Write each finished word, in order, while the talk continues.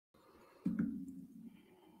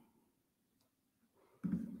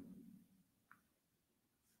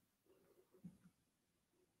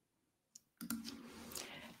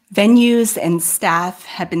Venues and staff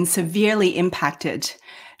have been severely impacted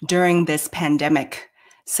during this pandemic.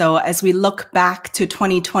 So as we look back to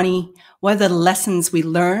 2020, what are the lessons we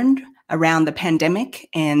learned around the pandemic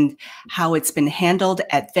and how it's been handled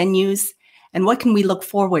at venues? And what can we look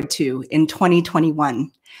forward to in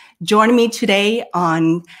 2021? Joining me today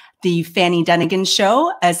on the Fanny Dunagan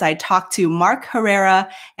Show as I talk to Mark Herrera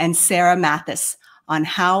and Sarah Mathis on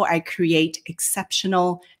how I create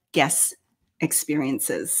exceptional guest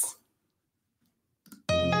experiences.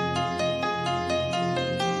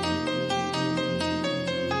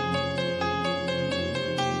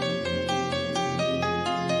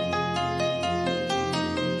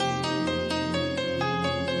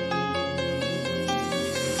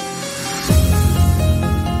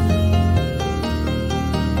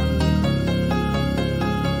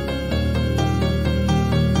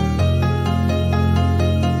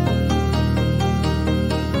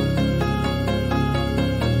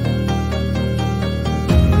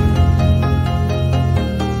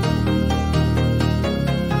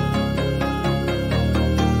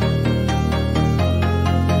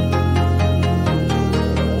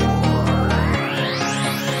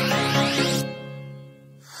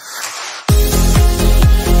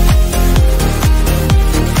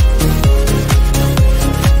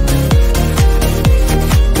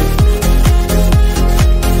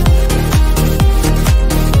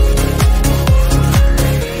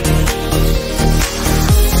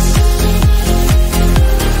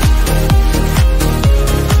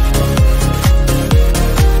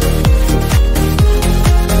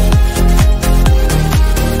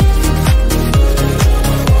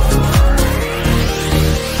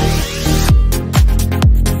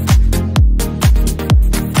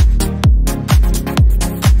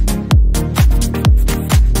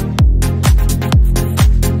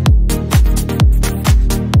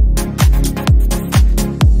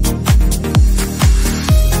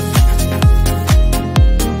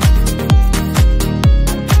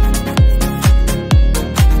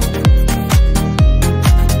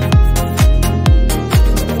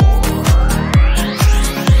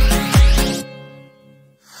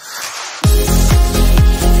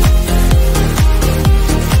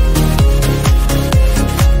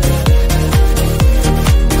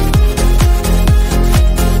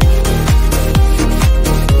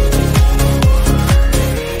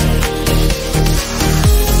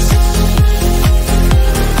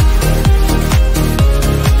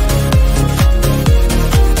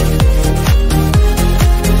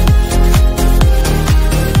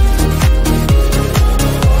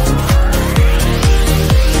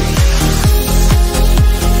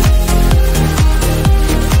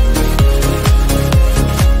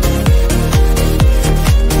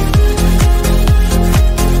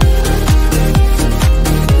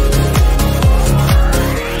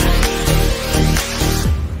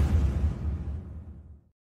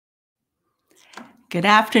 Good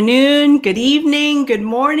afternoon, good evening, good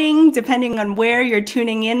morning, depending on where you're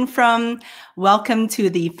tuning in from. Welcome to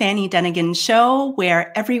the Fanny Dunagan Show,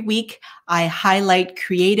 where every week I highlight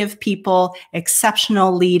creative people,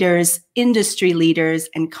 exceptional leaders, industry leaders,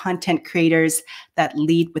 and content creators that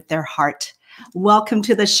lead with their heart. Welcome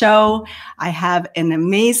to the show. I have an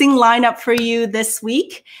amazing lineup for you this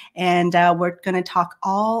week, and we're going to talk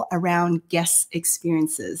all around guest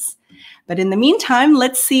experiences. But in the meantime,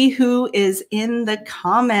 let's see who is in the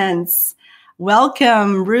comments.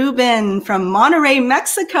 Welcome, Ruben from Monterrey,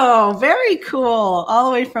 Mexico. Very cool, all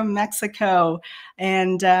the way from Mexico.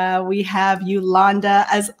 And we have Yolanda,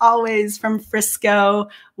 as always, from Frisco.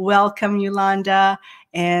 Welcome, Yolanda.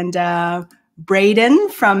 And Braden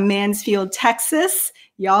from Mansfield, Texas.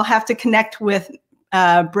 Y'all have to connect with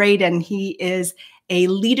Braden. He is a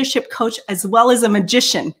leadership coach as well as a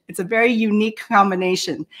magician. It's a very unique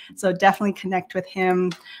combination. So definitely connect with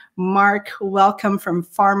him. Mark, welcome from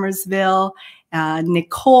Farmersville.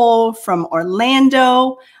 Nicole from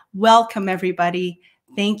Orlando. Welcome, everybody.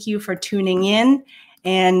 Thank you for tuning in.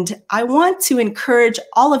 And I want to encourage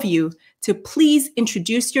all of you to please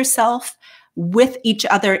introduce yourself with each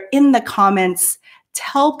other in the comments.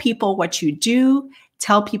 Tell people what you do.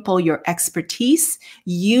 Tell people your expertise.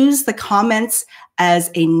 Use the comments as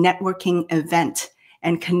a networking event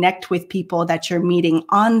and connect with people that you're meeting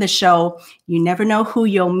on the show. You never know who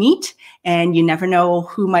you'll meet, and you never know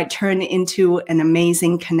who might turn into an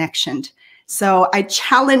amazing connection. So I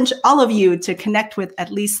challenge all of you to connect with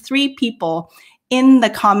at least 3 people in the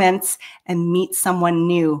comments and meet someone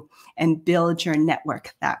new and build your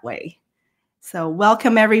network that way. So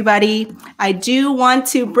welcome, everybody. I do want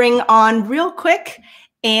to bring on real quick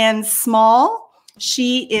and small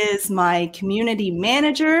She is my community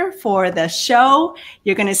manager for the show.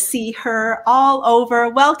 You're going to see her all over.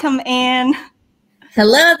 Welcome, Anne.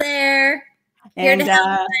 Hello there. Here to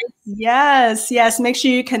help. Yes. Make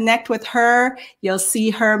sure you connect with her. You'll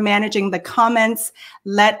see her managing the comments.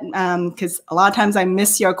 Because a lot of times I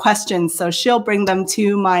miss your questions, so she'll bring them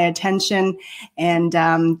to my attention, and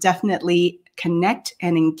definitely connect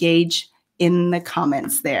and engage in the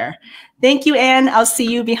comments there. Thank you, Anne. I'll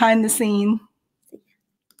see you behind the scene.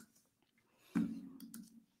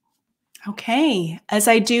 Okay, as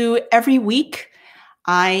I do every week,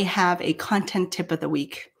 I have a content tip of the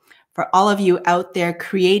week for all of you out there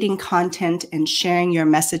creating content and sharing your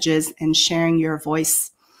messages and sharing your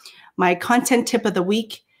voice. My content tip of the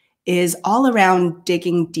week is all around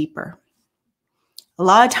digging deeper. A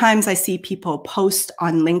lot of times I see people post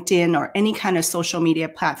on LinkedIn or any kind of social media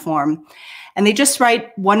platform, and they just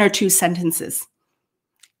write 1 or 2 sentences.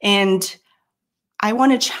 And I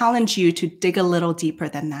want to challenge you to dig a little deeper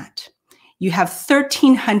than that. You have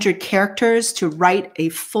 1,300 characters to write a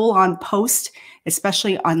full-on post,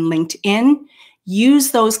 especially on LinkedIn. Use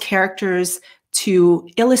those characters to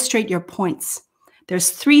illustrate your points. There's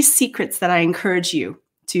 3 secrets that I encourage you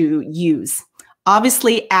to use.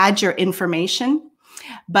 Obviously, add your information,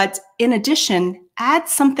 but in addition, add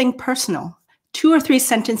something personal. 2 or 3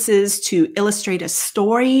 sentences to illustrate a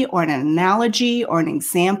story or an analogy or an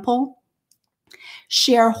example.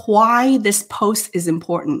 Share why this post is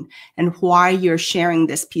important and why you're sharing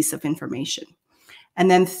this piece of information. And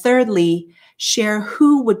then thirdly, share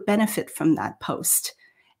who would benefit from that post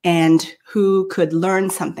and who could learn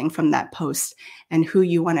something from that post and who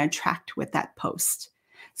you want to attract with that post.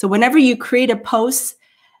 So whenever you create a post,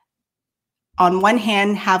 on one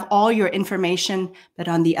hand, have all your information, but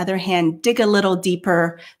on the other hand, dig a little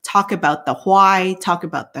deeper, talk about the why, talk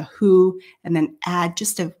about the who, and then add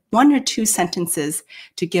just 1 or 2 sentences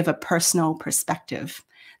to give a personal perspective.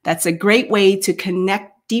 That's a great way to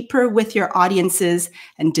connect deeper with your audiences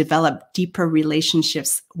and develop deeper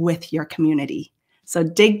relationships with your community. So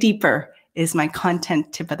dig deeper is my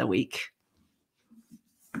content tip of the week.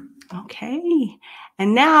 Okay.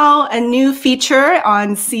 And now a new feature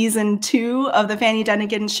on season 2 of the Fanny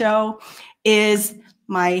Dunagan Show is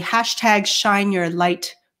my hashtag Shine Your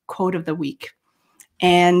Light quote of the week.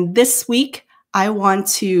 And this week, I want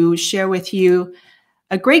to share with you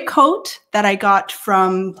a great quote that I got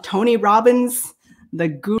from Tony Robbins. The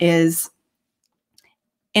guru is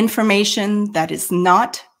information that is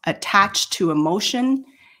not attached to emotion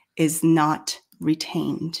is not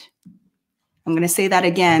retained. I'm going to say that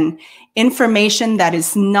again. Information that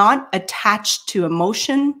is not attached to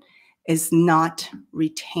emotion is not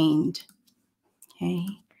retained. Okay.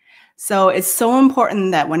 So it's so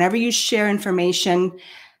important that whenever you share information,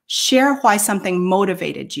 share why something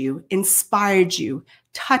motivated you, inspired you,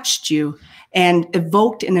 touched you, and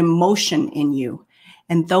evoked an emotion in you.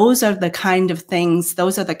 And those are the kind of things,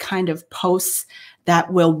 those are the kind of posts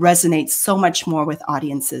that will resonate so much more with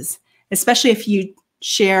audiences, especially if you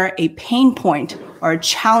share a pain point or a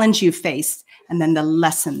challenge you faced, and then the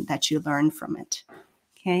lesson that you learned from it.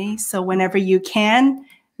 Okay, so whenever you can,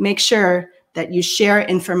 make sure that you share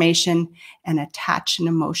information and attach an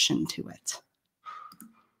emotion to it.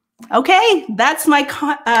 Okay, that's my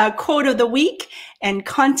quote of the week and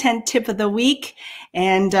content tip of the week.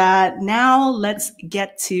 And now let's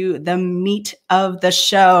get to the meat of the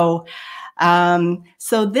show.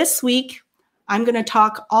 So this week, I'm going to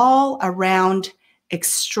talk all around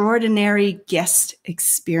extraordinary guest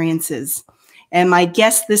experiences. And my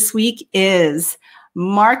guest this week is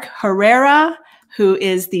Mark Herrera, who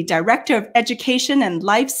is the Director of Education and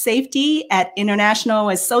Life Safety at International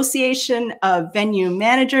Association of Venue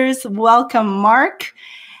Managers. Welcome, Mark.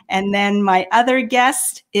 And then my other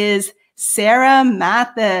guest is Sarah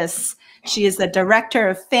Mathis. She is the Director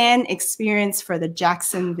of Fan Experience for the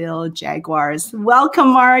Jacksonville Jaguars. Welcome,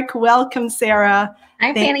 Mark. Welcome, Sarah.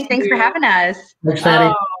 Hi, Fanny. Thanks for having us. Thanks,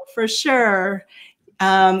 Fanny. Oh, for sure.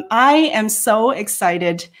 I am so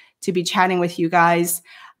excited to be chatting with you guys.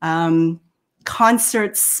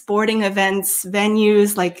 Concerts, sporting events,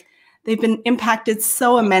 venues, like they've been impacted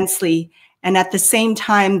so immensely. And at the same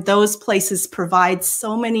time, those places provide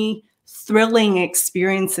so many thrilling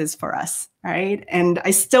experiences for us, right? And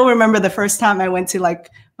I still remember the first time I went to like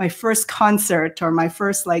my first concert or my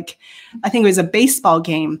first, like, I think it was a baseball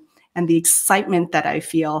game, and the excitement that I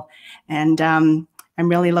feel. And I'm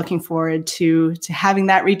really looking forward to having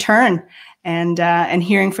that return and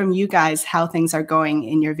hearing from you guys how things are going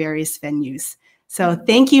in your various venues. So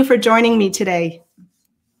thank you for joining me today.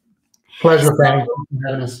 Pleasure, Fanny. Thanks for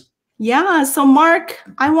having us. Yeah, so Mark,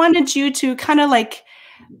 I wanted you to kind of like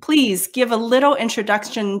please give a little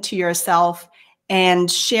introduction to yourself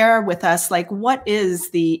and share with us, like, what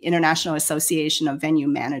is the International Association of Venue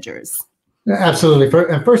Managers?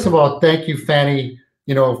 Absolutely. And first of all, thank you, Fanny,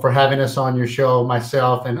 for having us on your show,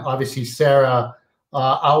 myself, and obviously Sarah.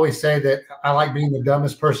 I always say that I like being the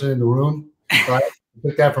dumbest person in the room, right? I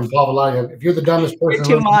took that from Pavlov. If you're the dumbest person,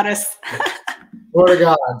 you're too modest. Swear to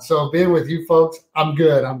God. So being with you folks, I'm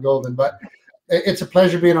good. I'm golden. But it's a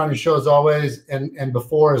pleasure being on your show as always, and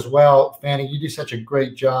before as well. Fanny, you do such a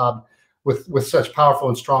great job with such powerful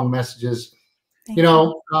and strong messages. Thank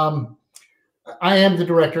you. I am the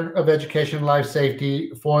Director of Education and Life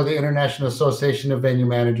Safety for the International Association of Venue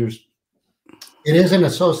Managers. It is an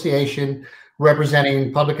association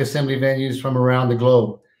representing public assembly venues from around the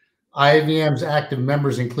globe. IAVM's active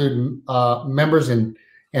members include members and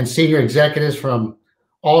senior executives from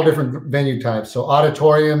all different venue types. So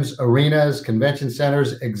auditoriums, arenas, convention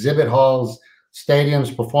centers, exhibit halls,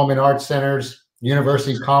 stadiums, performing arts centers,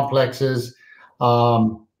 university complexes,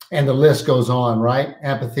 and the list goes on, right?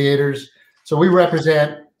 Amphitheaters. So we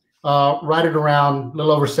represent right at around a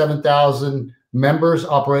little over 7,000 members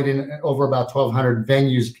operating over about 1,200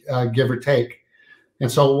 venues, give or take.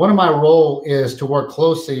 And so one of my role is to work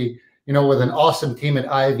closely, with an awesome team at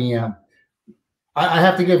IAVM. I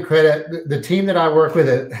have to give credit. The team that I work with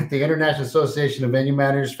at the International Association of Venue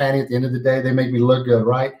Managers, Fanny, at the end of the day, they make me look good,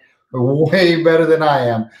 right? They're way better than I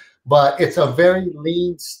am. But it's a very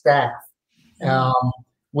lean staff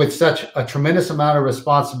with such a tremendous amount of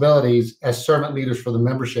responsibilities as servant leaders for the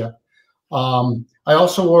membership. I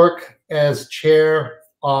also work as chair.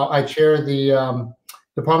 I chair the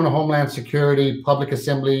Department of Homeland Security Public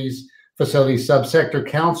Assemblies Facilities Subsector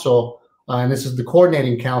Council, and this is the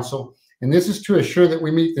coordinating council. And this is to assure that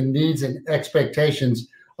we meet the needs and expectations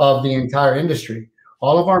of the entire industry.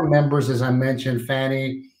 All of our members, as I mentioned,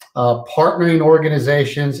 Fanny, partnering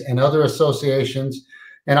organizations and other associations,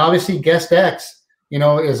 and obviously GuestX,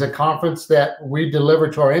 is a conference that we deliver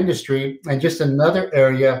to our industry, and just another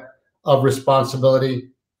area of responsibility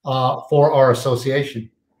for our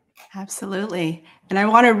association. Absolutely. And I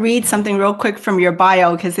want to read something real quick from your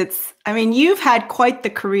bio, because you've had quite the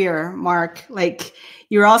career, Mark. Like,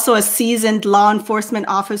 you're also a seasoned law enforcement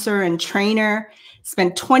officer and trainer,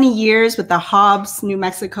 spent 20 years with the Hobbs, New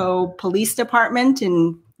Mexico Police Department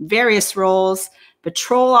in various roles,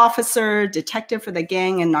 patrol officer, detective for the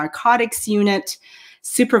Gang and Narcotics Unit,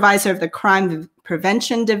 supervisor of the Crime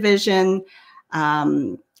Prevention Division,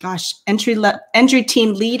 entry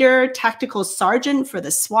team leader, tactical sergeant for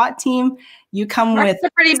the SWAT team. You come with a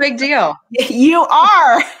pretty big deal. You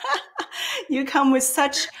are. You come with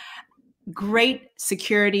such great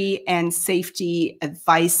security and safety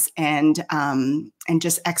advice and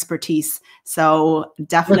just expertise. So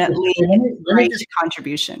definitely great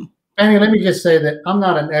contribution. Fanny, let me just say that I'm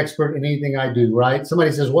not an expert in anything I do, right?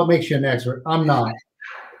 Somebody says, what makes you an expert? I'm not.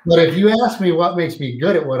 But if you ask me what makes me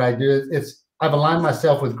good at what I do, I've aligned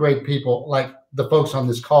myself with great people like the folks on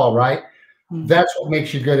this call, right? Mm-hmm. That's what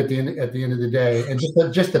makes you good at the end of the day, and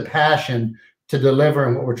just the passion to deliver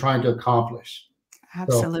and what we're trying to accomplish.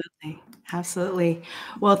 Absolutely. So. Absolutely.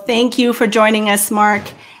 Well, thank you for joining us, Mark.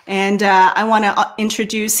 And I want to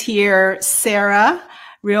introduce here Sarah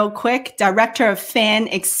real quick, Director of Fan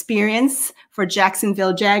Experience for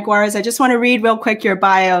Jacksonville Jaguars. I just want to read real quick your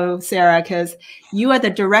bio, Sarah, because you are the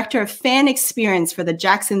Director of Fan Experience for the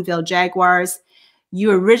Jacksonville Jaguars.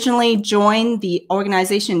 You originally joined the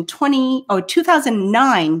organization in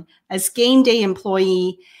 2009 as game day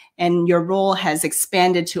employee, and your role has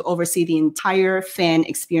expanded to oversee the entire fan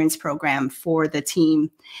experience program for the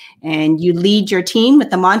team. And you lead your team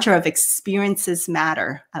with the mantra of experiences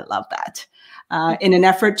matter. I love that. In an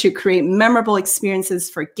effort to create memorable experiences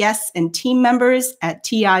for guests and team members at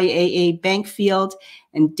TIAA Bank Field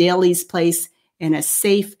and Daly's Place in a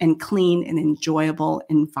safe and clean and enjoyable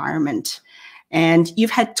environment. And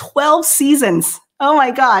you've had 12 seasons, oh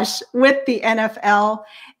my gosh, with the NFL,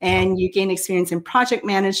 and you gain experience in project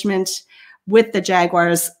management with the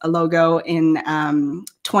Jaguars logo in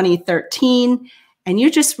 2013, and you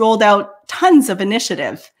just rolled out tons of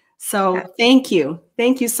initiative. So thank you.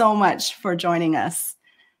 Thank you so much for joining us.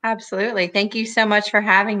 Absolutely. Thank you so much for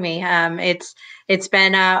having me. It's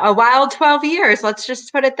been a wild 12 years. Let's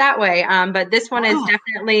just put it that way. But this one has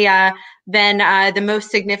definitely been the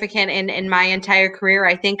most significant in my entire career.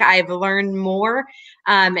 I think I've learned more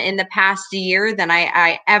in the past year than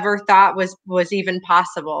I ever thought was even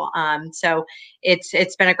possible. So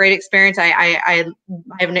it's been a great experience. I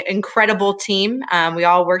have an incredible team. We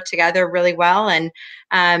all work together really well, and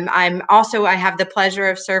I have the pleasure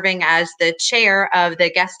of serving as the chair of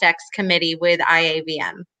the GuestX committee with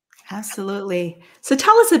IAVM. Absolutely. So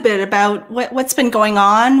tell us a bit about what's been going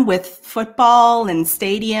on with football and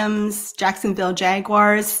stadiums, Jacksonville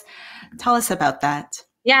Jaguars. Tell us about that.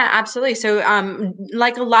 Yeah, absolutely. So,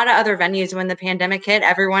 like a lot of other venues, when the pandemic hit,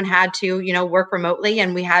 everyone had to, work remotely,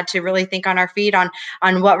 and we had to really think on our feet on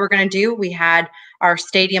what we're going to do. We had our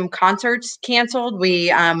stadium concerts canceled. We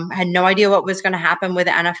had no idea what was going to happen with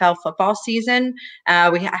the NFL football season.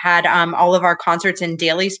 We had all of our concerts in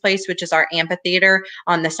Daly's Place, which is our amphitheater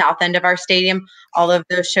on the south end of our stadium. All of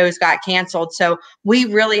those shows got canceled. So we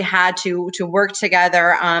really had to work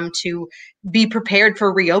together to be prepared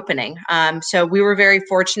for reopening. So we were very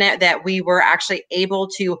fortunate that we were actually able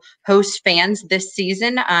to host fans this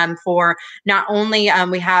season for not only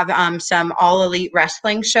we have some all elite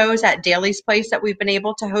wrestling shows at Daly's Place that we've been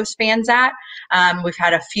able to host fans at. We've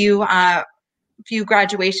had a few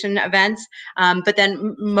graduation events, but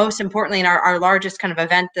then most importantly, in our largest kind of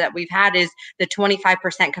event that we've had is the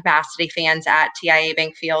 25% capacity fans at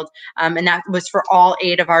TIAA Field, and that was for all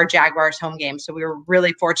 8 of our Jaguars home games. So we were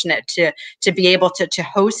really fortunate to be able to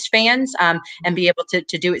host fans and be able to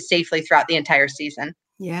do it safely throughout the entire season.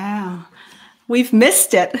 Yeah. We've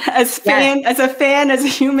missed it as a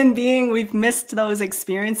human being, we've missed those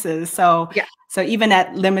experiences. So, so even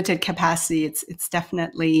at limited capacity, it's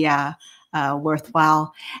definitely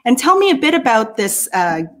worthwhile. And tell me a bit about this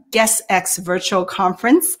GuestX virtual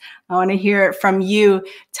conference. I want to hear it from you.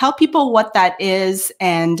 Tell people what that is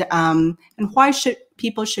and why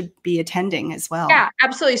people should be attending as well. Yeah,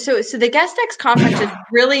 absolutely. So the GuestX conference is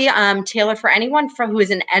really tailored for anyone who is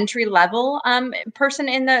an entry level person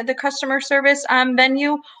in the customer service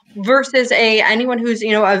venue versus anyone who's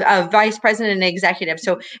a vice president and executive.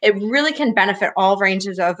 So it really can benefit all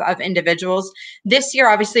ranges of individuals. This year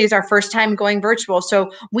obviously is our first time going virtual,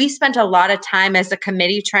 so we spent a lot of time as a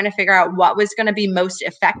committee trying to figure out what was going to be most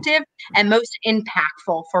effective and most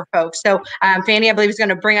impactful for folks. So Fanny, I believe, is going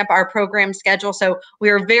to bring up our program schedule. So we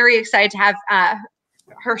are very excited to have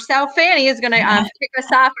herself. Fanny is going to kick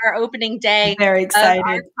us off our opening day very excited. Of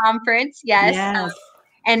our conference. Yes.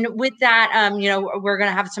 And with that, we're going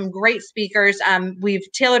to have some great speakers. We've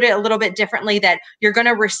tailored it a little bit differently, that you're going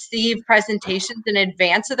to receive presentations in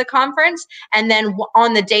advance of the conference. And then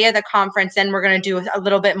on the day of the conference, then we're going to do a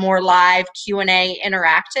little bit more live Q&A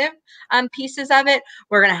interactive pieces of it.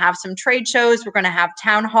 We're going to have some trade shows. We're going to have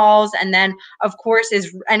town halls. And then, of course,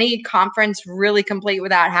 is any conference really complete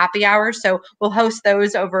without happy hours? So we'll host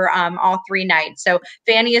those over all 3 nights. So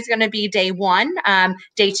Fanny is going to be day 1.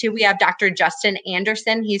 Day 2, we have Dr. Justin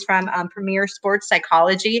Anderson. He's from Premier Sports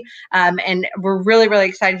Psychology. And we're really, really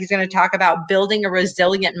excited. He's going to talk about building a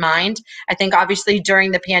resilient mind. I think obviously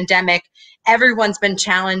during the pandemic, everyone's been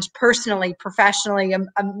challenged personally, professionally,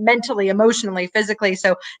 mentally, emotionally, physically.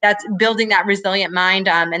 So that's building that resilient mind,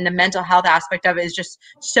 and the mental health aspect of it is just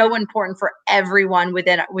so important for everyone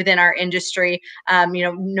within our industry.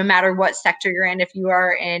 No matter what sector you're in, if you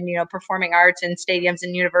are in performing arts and stadiums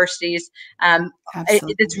and universities,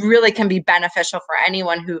 it really can be beneficial for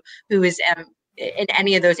anyone who is in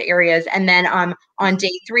any of those areas. And then on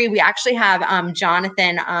day 3, we actually have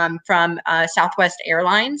Jonathan from Southwest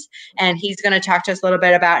Airlines, and he's going to talk to us a little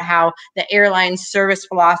bit about how the airline's service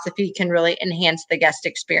philosophy can really enhance the guest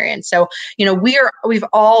experience. So, we've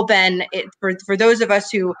all been, for those of us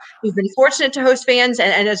who've been fortunate to host fans,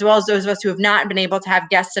 and as well as those of us who have not been able to have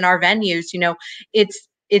guests in our venues,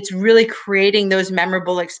 it's really creating those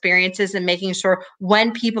memorable experiences and making sure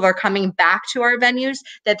when people are coming back to our venues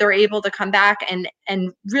that they're able to come back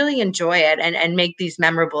and really enjoy it and make these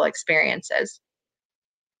memorable experiences.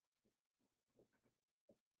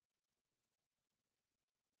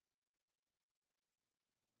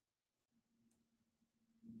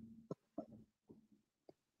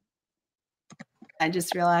 I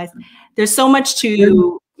just realized there's so much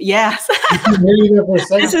to, yes.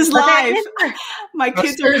 This is live. My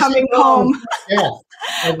kids are coming home.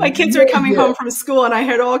 My kids are coming home from school and I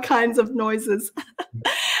heard all kinds of noises.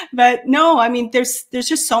 But no, I mean, there's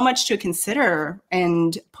just so much to consider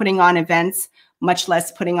and putting on events, much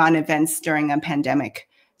less putting on events during a pandemic.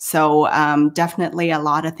 So definitely a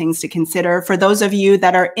lot of things to consider. For those of you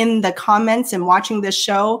that are in the comments and watching this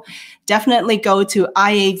show, definitely go to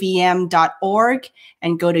IAVM.org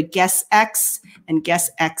and go to GuestX and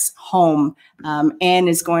GuestX Home. Anne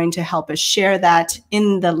is going to help us share that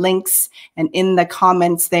in the links and in the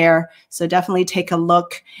comments there. So definitely take a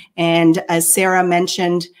look. And as Sarah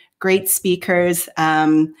mentioned, great speakers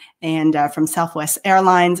and from Southwest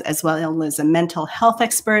Airlines, as well as a mental health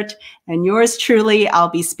expert. And yours truly, I'll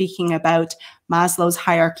be speaking about Maslow's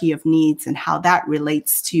hierarchy of needs and how that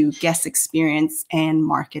relates to guest experience and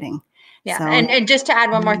marketing. Yeah, So, and just to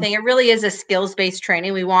add one more thing, it really is a skills-based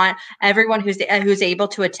training. We want everyone who's able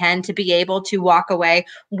to attend to be able to walk away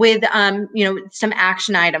with some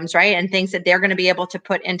action items, right? And things that they're going to be able to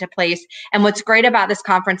put into place. And what's great about this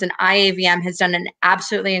conference, and IAVM has done an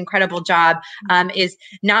absolutely incredible job, is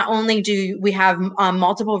not only do we have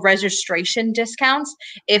multiple registration discounts,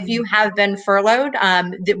 if you have been furloughed,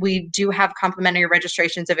 that we do have complimentary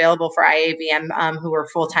registrations available for IAVM who are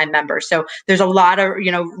full-time members. So there's a lot of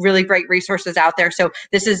really great resources out there. So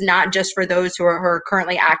this is not just for those who are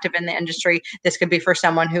currently active in the industry. This could be for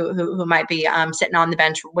someone who might be sitting on the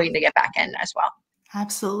bench waiting to get back in as well.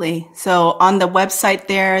 Absolutely. So on the website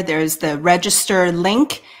there's the register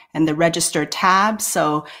link and the register tab.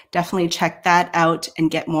 So definitely check that out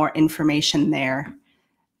and get more information there.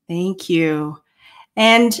 Thank you.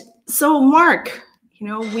 And so Mark,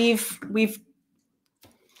 I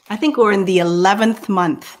think we're in the 11th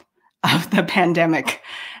month of the pandemic.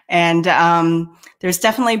 And there's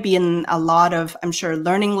definitely been a lot of, I'm sure,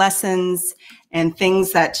 learning lessons and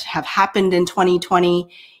things that have happened in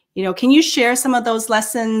 2020. Can you share some of those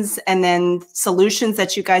lessons and then solutions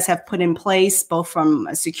that you guys have put in place, both from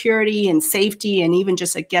a security and safety and even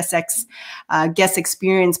just a guest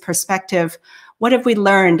experience perspective? What have we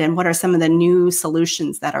learned and what are some of the new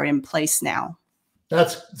solutions that are in place now?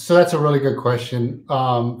 That's a really good question,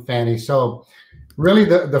 Fanny. So really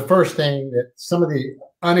the first thing that some of the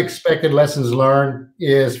unexpected lessons learned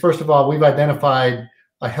is, first of all, we've identified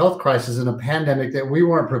a health crisis and a pandemic that we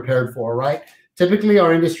weren't prepared for, right? Typically,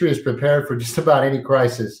 our industry is prepared for just about any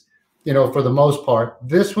crisis, for the most part.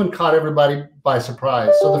 This one caught everybody by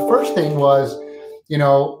surprise. So the first thing was,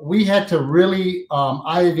 we had to really,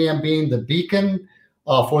 IAVM being the beacon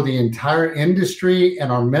for the entire industry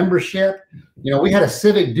and our membership, we had a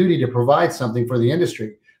civic duty to provide something for the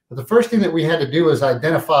industry. But the first thing that we had to do is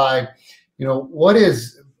identify, what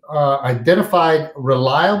is identified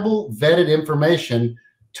reliable, vetted information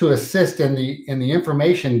to assist in the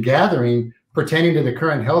information gathering pertaining to the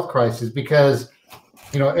current health crisis. Because,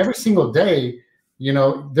 every single day,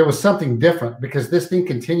 there was something different because this thing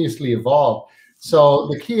continuously evolved. So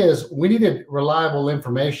the key is we needed reliable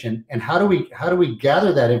information. And how do we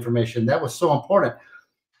gather that information? That was so important.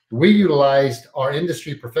 We utilized our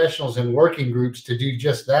industry professionals and working groups to do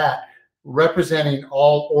just that, representing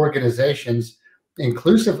all organizations,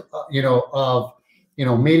 inclusive, of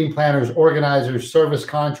meeting planners, organizers, service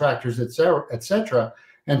contractors, et cetera,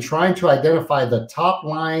 and trying to identify the top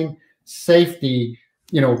line safety,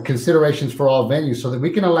 considerations for all venues so that we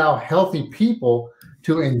can allow healthy people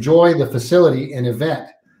to enjoy the facility and event,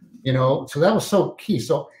 so that was so key.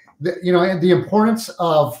 So, and the importance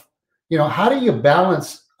of, how do you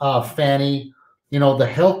balance, Fanny,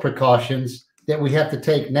 the health precautions that we have to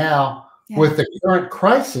take now with the current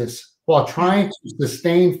crisis while trying to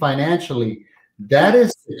sustain financially? That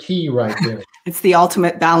is the key right there. It's the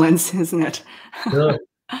ultimate balance, isn't it? Really?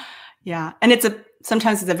 Yeah. And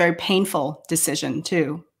sometimes it's a very painful decision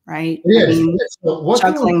too, right? It is. So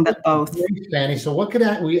juggling both. Fanny, so what could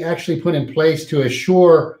we actually put in place to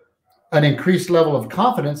assure an increased level of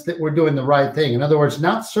confidence that we're doing the right thing? In other words,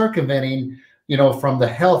 not circumventing, from the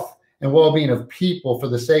health and well-being of people for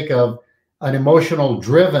the sake of an emotional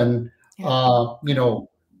driven,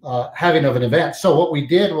 having of an event. So what we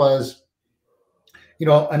did was,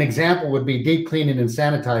 an example would be deep cleaning and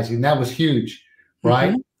sanitizing. That was huge,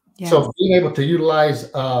 right? Mm-hmm. Yes. So being able to utilize,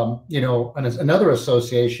 another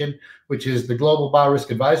association, which is the Global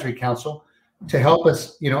Biorisk Advisory Council, to help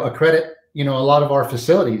us, accredit, a lot of our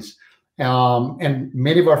facilities. And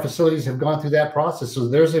many of our facilities have gone through that process. So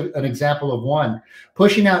there's an example of one.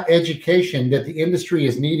 Pushing out education that the industry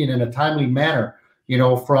is needing in a timely manner,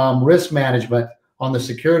 from risk management on the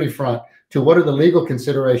security front to what are the legal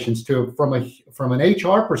considerations to, from an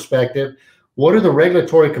HR perspective, what are the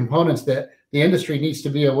regulatory components that the industry needs to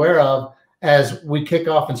be aware of as we kick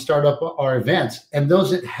off and start up our events. And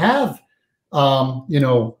those that have,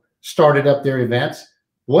 started up their events,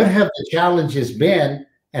 what have the challenges been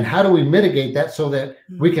and how do we mitigate that so that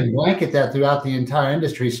we can blanket that throughout the entire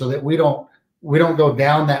industry so that we don't go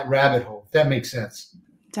down that rabbit hole, if that makes sense.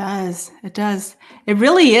 It does. It does. It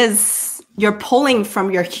really is. You're pulling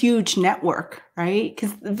from your huge network, right?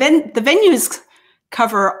 Because the venues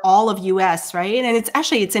cover all of US, right? And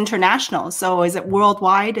it's international. So is it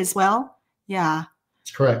worldwide as well? Yeah.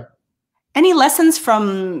 That's correct. Any lessons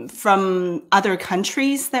from other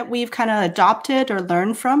countries that we've kind of adopted or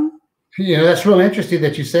learned from? That's really interesting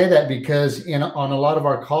that you say that because on a lot of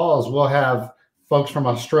our calls, we'll have folks from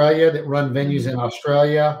Australia that run venues in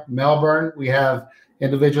Australia, Melbourne. We have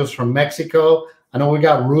individuals from Mexico. I know we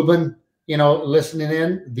got Ruben, listening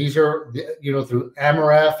in, these are, through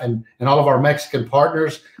AMREF and all of our Mexican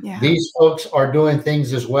partners. Yeah. These folks are doing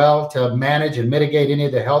things as well to manage and mitigate any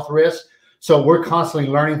of the health risks. So we're constantly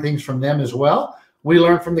learning things from them as well. We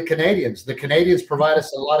learn from the Canadians. The Canadians provide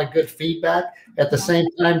us a lot of good feedback. At the same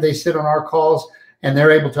time, they sit on our calls and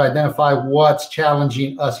they're able to identify what's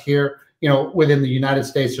challenging us here, within the United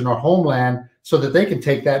States and our homeland, so that they can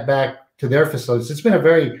take that back to their facilities. It's been a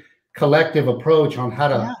very collective approach on how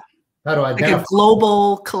to identify. Like a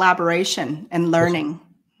global collaboration and learning.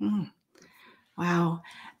 Wow.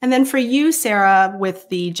 And then for you, Sarah, with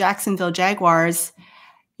the Jacksonville Jaguars,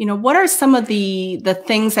 what are some of the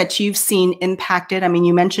things that you've seen impacted? I mean,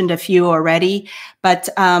 you mentioned a few already, but,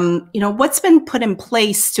 what's been put in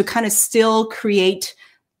place to kind of still create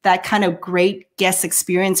that kind of great guest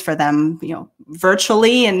experience for them,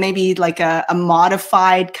 virtually, and maybe like a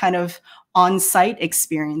modified kind of on-site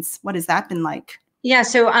experience? What has that been like? Yeah,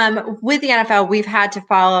 so with the NFL, we've had to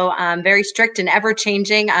follow very strict and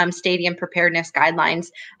ever-changing stadium preparedness guidelines,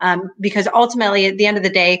 because ultimately, at the end of the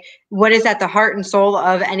day, what is at the heart and soul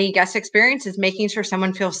of any guest experience is making sure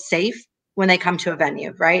someone feels safe when they come to a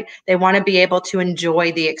venue, right? They want to be able to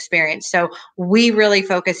enjoy the experience. So we really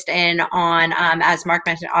focused in on, as Mark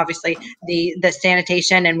mentioned, obviously the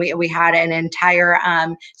sanitation, and we had an entire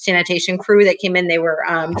sanitation crew that came in. They were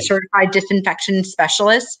certified disinfection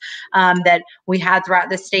specialists that we had throughout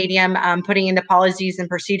the stadium, putting in the policies and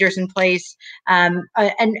procedures in place.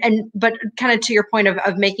 But kind of to your point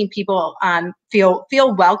of making people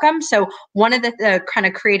feel welcome. So one of the kind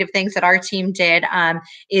of creative things that our team did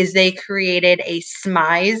is they created a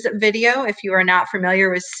smize video. If you are not familiar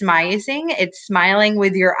with smizing, it's smiling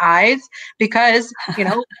with your eyes, because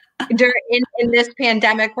in this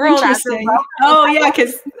pandemic world,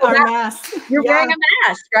 because our mask, you're wearing a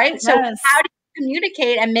mask, right? Yes. So how do you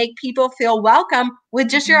communicate and make people feel welcome with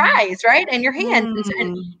just your eyes, right, and your hands?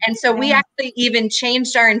 And so we actually even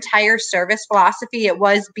changed our entire service philosophy. It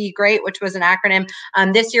was Be Great, which was an acronym.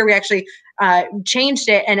 This year we actually changed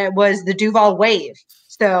it, and it was the Duval Wave.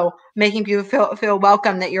 So making people feel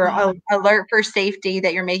welcome, that you're alert for safety,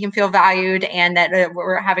 that you're making feel valued, and that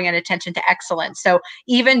we're having an attention to excellence. So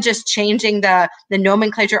even just changing the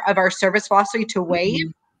nomenclature of our service philosophy to wave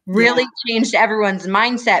really changed everyone's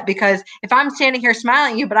mindset, because if I'm standing here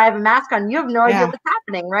smiling at you, but I have a mask on, you have no idea what's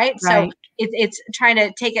happening, right? So it's trying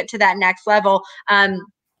to take it to that next level. And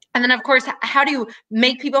then, of course, how do you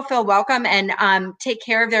make people feel welcome and take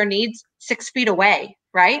care of their needs 6 feet away,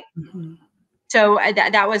 right? So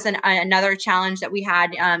that was another challenge that we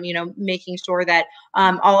had, making sure that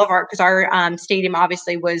all of because our stadium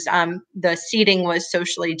obviously was, the seating was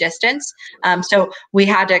socially distanced. So we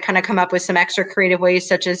had to kind of come up with some extra creative ways,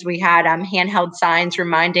 such as we had handheld signs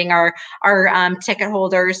reminding our ticket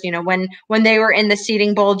holders, when they were in the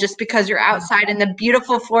seating bowl. Just because you're outside in the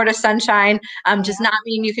beautiful Florida sunshine does not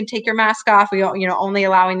mean you can take your mask off. We, only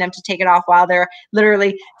allowing them to take it off while they're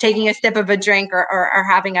literally taking a sip of a drink or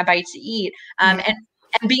having a bite to eat. And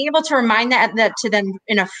being able to remind that to them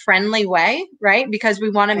in a friendly way, right? Because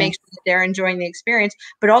we want to make sure that they're enjoying the experience,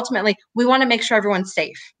 but ultimately we want to make sure everyone's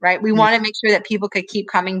safe, right? We want to make sure that people could keep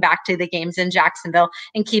coming back to the games in Jacksonville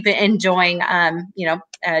and keep enjoying,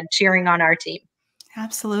 cheering on our team.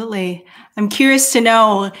 Absolutely. I'm curious to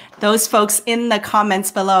know, those folks in the comments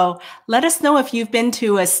below, let us know if you've been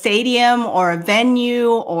to a stadium or a venue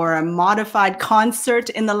or a modified concert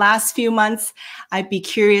in the last few months. I'd be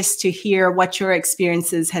curious to hear what your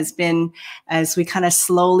experiences has been as we kind of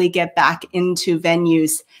slowly get back into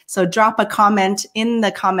venues. So drop a comment in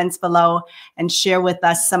the comments below and share with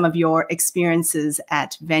us some of your experiences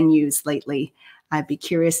at venues lately. I'd be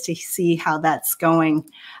curious to see how that's going.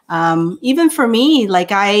 Even for me,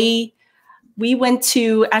 we went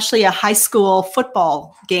to actually a high school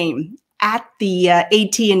football game at the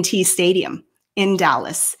AT&T Stadium in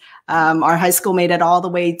Dallas. Our high school made it all the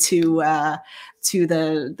way to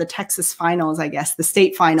the Texas finals, I guess, the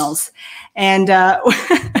state finals. And, I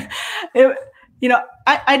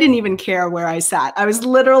didn't even care where I sat. I was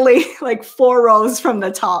literally like 4 rows from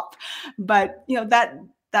the top. But,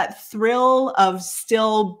 that thrill of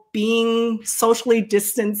still being socially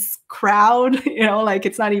distanced crowd,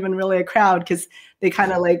 it's not even really a crowd, because they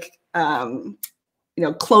kind of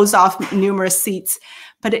closed off numerous seats,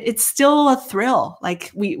 but it's still a thrill.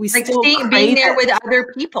 We still being there with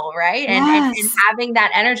other people, right? And having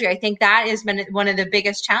that energy. I think that has been one of the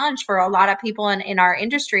biggest challenge for a lot of people in our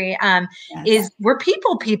industry, is we're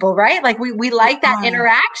people, right? We like that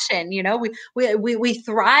interaction, we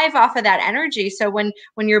thrive off of that energy. So when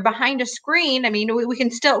you're behind a screen, I mean, we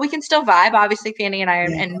can still vibe. Obviously Fanny and I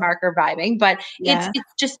and Mark are vibing, but it's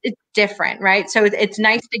different, right? So it's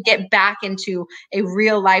nice to get back into a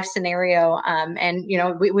real life scenario. And, you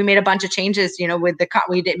know, we made a bunch of changes, you know, with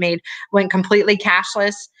went completely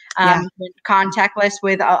cashless, went contactless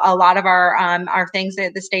with a lot of our things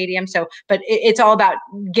at the stadium. So, but it's all about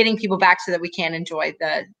getting people back so that we can enjoy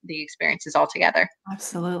the experiences all together.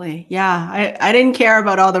 Absolutely. Yeah. I didn't care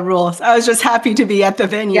about all the rules. I was just happy to be at the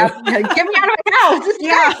venue. Yep. Get me out of my house.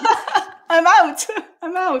 Yeah. I'm out.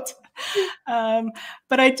 I'm out.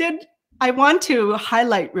 But I want to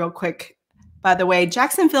highlight real quick, by the way,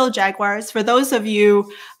 Jacksonville Jaguars, for those of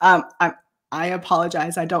you, I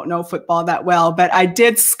apologize, I don't know football that well, but I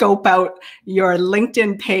did scope out your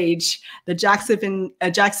LinkedIn page, the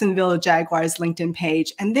Jacksonville Jaguars LinkedIn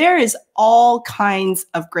page, and there is all kinds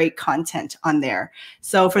of great content on there.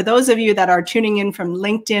 So for those of you that are tuning in from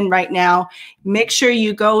LinkedIn right now, make sure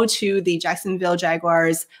you go to the Jacksonville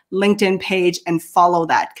Jaguars LinkedIn page and follow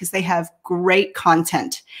that, because they have great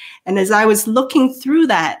content. And as I was looking through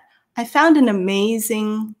that, I found an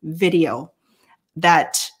amazing video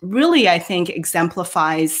that really, I think,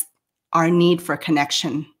 exemplifies our need for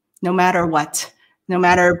connection, no matter what, no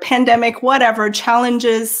matter pandemic, whatever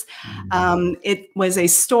challenges. It was a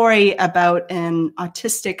story about an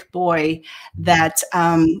autistic boy that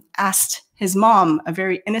asked his mom a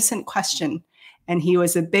very innocent question, and he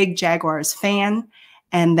was a big Jaguars fan,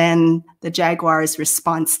 and then the Jaguars'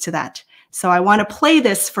 response to that. So I want to play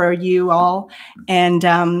this for you all, and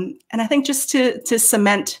I think just to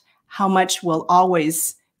cement how much we'll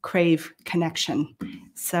always crave connection.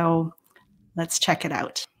 So let's check it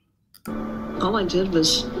out. All I did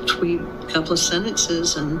was tweet a couple of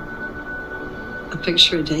sentences and a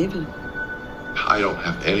picture of David. I don't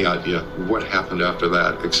have any idea what happened after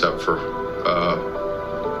that, except for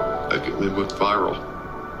it went viral.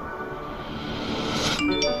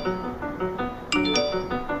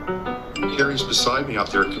 Carrie's beside me out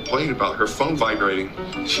there complaining about her phone vibrating.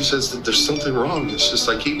 She says that there's something wrong. It's just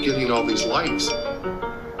I keep getting all these likes.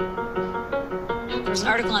 There was an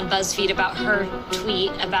article on BuzzFeed about her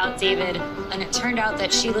tweet about David, and it turned out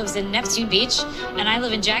that she lives in Neptune Beach, and I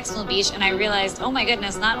live in Jacksonville Beach, and I realized, oh my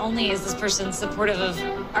goodness, not only is this person supportive of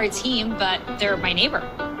our team, but they're my neighbor.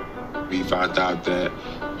 We found out that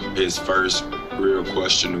his first real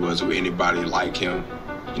question was, would anybody like him?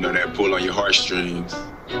 You know, that pull on your heartstrings.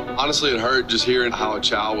 Honestly, it hurt just hearing how a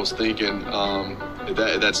child was thinking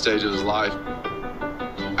at that stage of his life.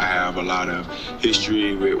 I have a lot of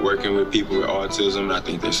history with working with people with autism, and I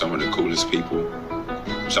think they're some of the coolest people.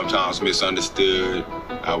 Sometimes misunderstood.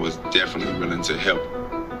 I was definitely willing to help.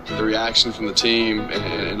 The reaction from the team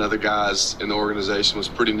and other guys in the organization was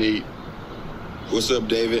pretty neat. What's up,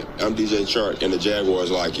 David? I'm DJ Chark, and the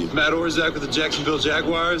Jaguars like you. Matt Orzak with the Jacksonville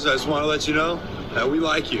Jaguars. I just want to let you know that we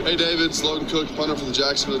like you. Hey, David, it's Logan Cook, punter for the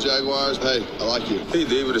Jacksonville Jaguars. Hey, I like you. Hey,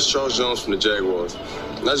 David, it's Charles Jones from the Jaguars.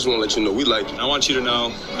 And I just want to let you know we like you. I want you to know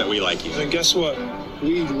that we like you. And guess what?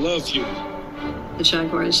 We love you. The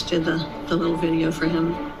Jaguars did the little video for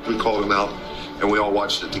him. We called him out, and we all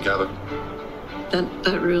watched it together.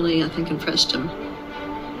 That really, I think, impressed him.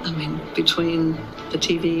 I mean, between the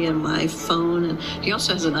TV and my phone, and he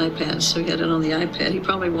also has an iPad, so he had it on the iPad. He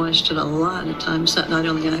probably watched it a lot of times, not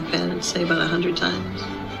on the iPad, I'd say about 100 times.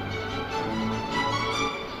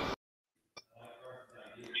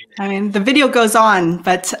 I mean, the video goes on,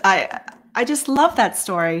 but I just love that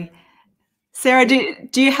story. Sarah,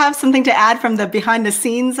 do you have something to add from the behind the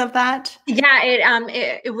scenes of that? Yeah,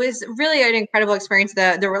 it was really an incredible experience.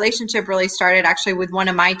 The relationship really started actually with one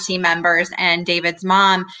of my team members and David's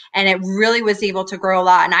mom, and it really was able to grow a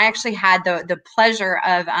lot. And I actually had the pleasure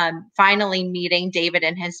of finally meeting David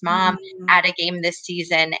and his mom at a game this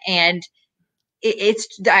season, and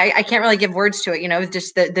I can't really give words to it, you know,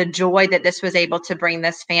 just the joy that this was able to bring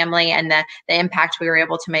this family and the impact we were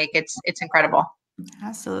able to make. It's incredible.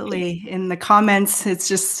 Absolutely. In the comments, it's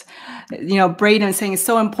just, you know, Braden saying it's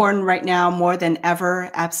so important right now more than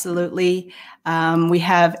ever. Absolutely. We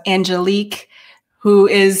have Angelique, who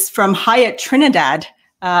is from Hyatt Trinidad,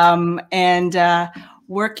 and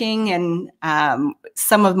working in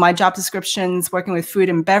some of my job descriptions, working with food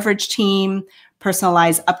and beverage team,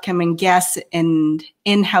 personalized upcoming guests and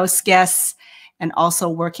in-house guests, and also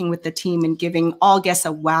working with the team and giving all guests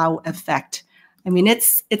a wow effect. I mean,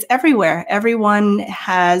 it's everywhere. Everyone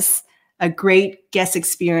has a great guest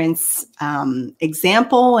experience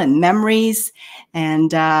example and memories. And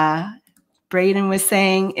Braden was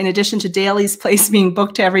saying, in addition to Daly's Place being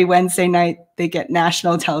booked every Wednesday night, they get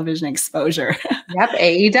national television exposure. Yep,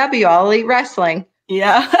 AEW, All Elite Wrestling.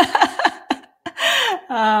 Yeah.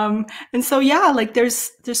 And so, yeah, like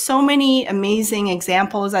there's so many amazing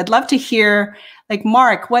examples. I'd love to hear, like,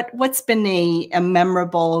 Mark, what's been a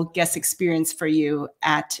memorable guest experience for you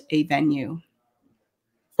at a venue?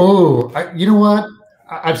 Oh, you know what?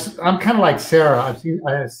 I'm kind of like Sarah.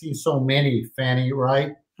 I have seen so many, Fanny,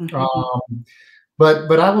 right? Mm-hmm.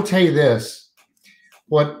 But I will tell you this: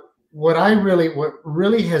 what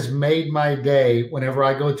really has made my day whenever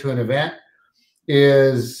I go to an event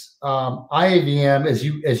is IAVM.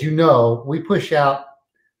 As you know, we push out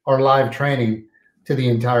our live training to the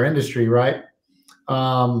entire industry, right?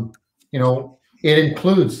 You know, it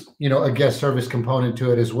includes, you know, a guest service component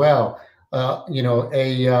to it as well. You know,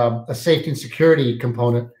 a safety and security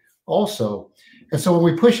component also. And so when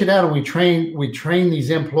we push it out and we train these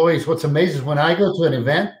employees, what's amazing is when I go to an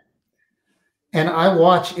event and I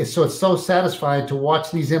watch it, so it's so satisfying to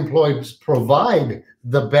watch these employees provide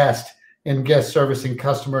the best in guest service and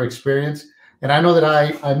customer experience. And I know that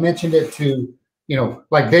I mentioned it to, you know,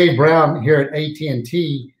 like Dave Brown here at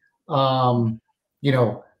AT&T, you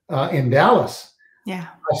know, in Dallas. Yeah.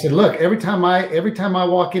 I said, look, every time I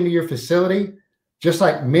walk into your facility, just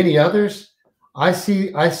like many others, I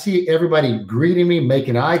see everybody greeting me,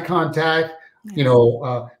 making eye contact, yes, you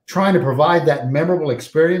know, trying to provide that memorable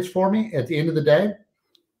experience for me at the end of the day.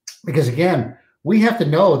 Because again, we have to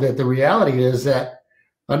know that the reality is that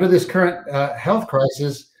under this current health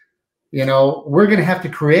crisis, you know, we're going to have to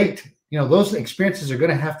create, you know, those experiences are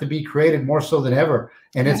going to have to be created more so than ever.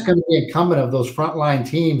 And it's going to be incumbent of those frontline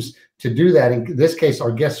teams to do that. In this case,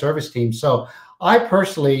 our guest service team. So I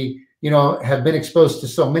personally, you know, have been exposed to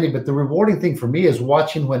so many, but the rewarding thing for me is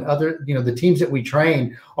watching when other, you know, the teams that we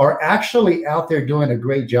train are actually out there doing a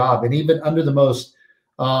great job. And even under the most,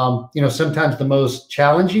 you know, sometimes the most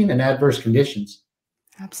challenging and adverse conditions.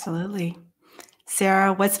 Absolutely.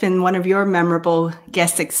 Sarah, what's been one of your memorable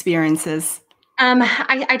guest experiences?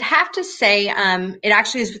 I'd have to say it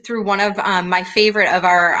actually is through one of my favorite of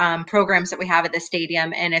our programs that we have at the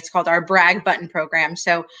stadium, and it's called our Brag Button program.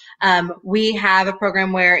 So we have a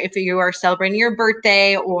program where if you are celebrating your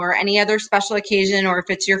birthday or any other special occasion, or if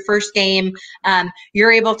it's your first game,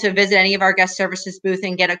 you're able to visit any of our guest services booth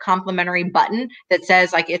and get a complimentary button that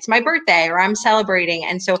says, like, it's my birthday or I'm celebrating.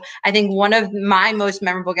 And so I think one of my most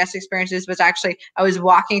memorable guest experiences was actually I was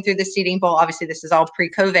walking through the seating bowl. Obviously, this is all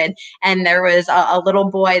pre-COVID, and there was a little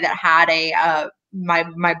boy that had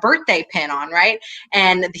my birthday pin on, right?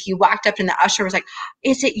 And he walked up and the usher was like,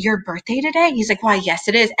 "Is it your birthday today?" He's like, "Why, yes,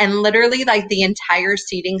 it is." And literally, like, the entire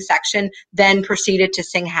seating section then proceeded to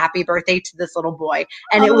sing happy birthday to this little boy.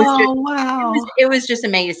 And it was just, wow. it was just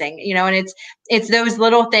amazing, you know. And it's those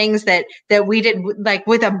little things that we did, like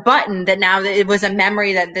with a button, that now it was a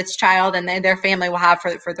memory that this child and their family will have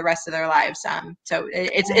for the rest of their lives. So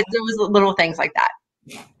it was little things like that.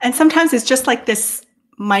 And sometimes it's just like this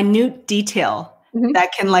minute detail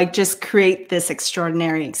that can, like, just create this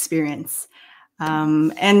extraordinary experience.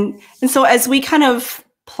 And so as we kind of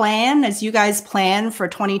plan, as you guys plan for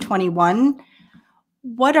 2021,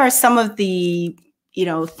 what are some of the, you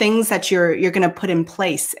know, things that you're going to put in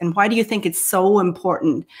place? And why do you think it's so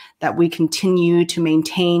important that we continue to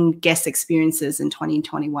maintain guest experiences in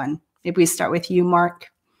 2021? Maybe we start with you, Mark.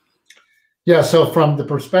 Yeah, so from the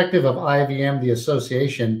perspective of IAVM, the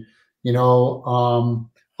association, you know,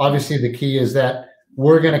 obviously the key is that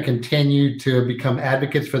we're going to continue to become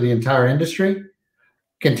advocates for the entire industry,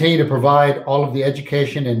 continue to provide all of the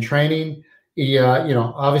education and training, you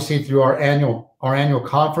know, obviously through our annual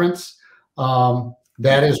conference.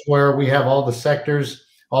 That is where we have all the sectors,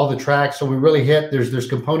 all the tracks. So we really hit, there's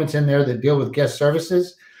components in there that deal with guest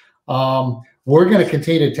services. We're going to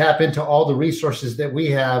continue to tap into all the resources that we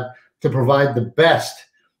have to provide the best,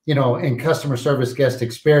 you know, in customer service guest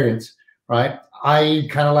experience, right? I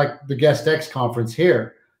kind of like the GuestX conference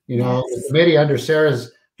here. You know, the committee under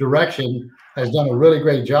Sarah's direction has done a really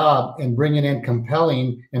great job in bringing in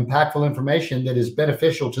compelling, impactful information that is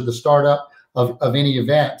beneficial to the startup of any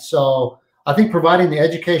event. So I think providing the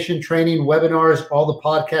education, training, webinars, all the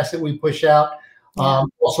podcasts that we push out,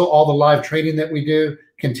 also all the live training that we do,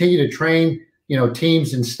 continue to train, you know,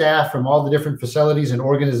 teams and staff from all the different facilities and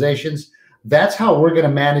organizations. That's how we're going to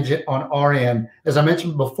manage it on our end. As I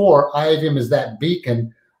mentioned before, IAVM is that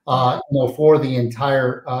beacon, you know, for the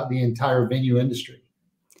entire venue industry.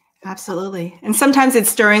 Absolutely. And sometimes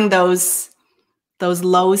it's during those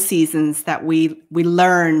low seasons that we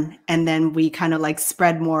learn, and then we kind of like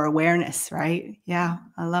spread more awareness, right? Yeah,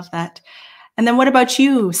 I love that. And then what about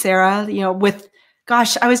you, Sarah? You know,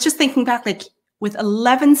 I was just thinking back, like, with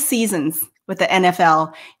 11 seasons with the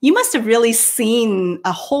NFL, you must have really seen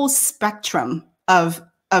a whole spectrum of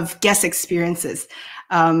of guest experiences.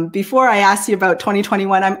 Before I ask you about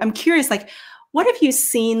 2021, I'm curious, like, what have you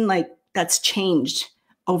seen like that's changed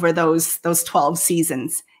over those 12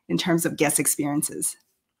 seasons in terms of guest experiences?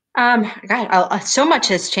 God, so much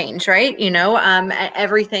has changed, right?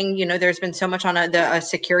 Everything, there's been so much on the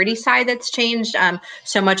security side that's changed,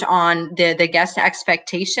 so much on the guest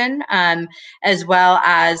expectation, as well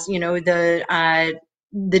as,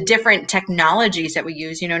 the different technologies that we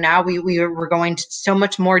use. Now we're going to so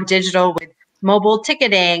much more digital with mobile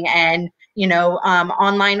ticketing and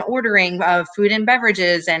online ordering of food and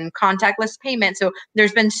beverages and contactless payment. So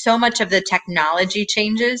there's been so much of the technology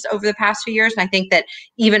changes over the past few years. And I think that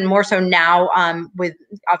even more so now, with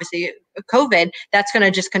obviously COVID, that's going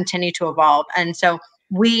to just continue to evolve. And so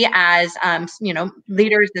we as,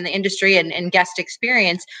 leaders in the industry and guest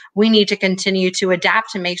experience, we need to continue to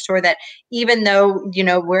adapt to make sure that even though,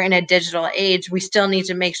 we're in a digital age, we still need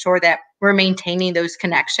to make sure that we're maintaining those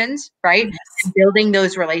connections, right? Yes. And building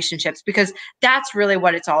those relationships, because that's really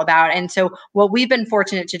what it's all about. And so what we've been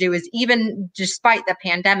fortunate to do is, even despite the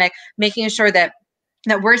pandemic, making sure that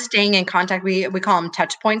we're staying in contact. We call them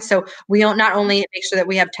touch points. So we don't not only make sure that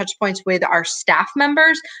we have touch points with our staff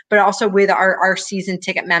members, but also with our season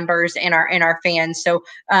ticket members and our fans. So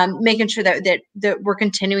making sure that we're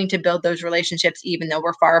continuing to build those relationships, even though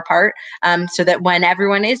we're far apart, so that when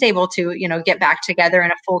everyone is able to, get back together in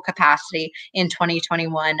a full capacity in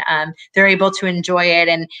 2021, they're able to enjoy it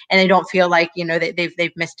and they don't feel like, that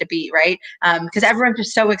they've missed a beat, right? Because everyone's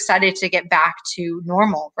just so excited to get back to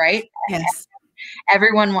normal, right? Yes.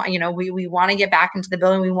 Everyone, we want to get back into the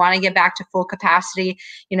building. We want to get back to full capacity.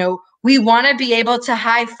 We want to be able to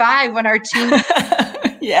high five when our team.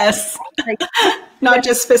 Yes. Not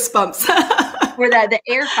just fist bumps. Or the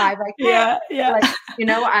air five. Yeah.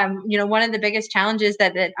 One of the biggest challenges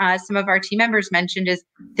that some of our team members mentioned is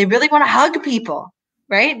they really want to hug people.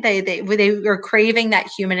 Right? They are craving that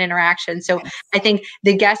human interaction. So I think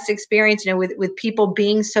the guest experience, with people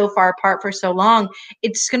being so far apart for so long,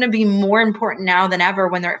 it's going to be more important now than ever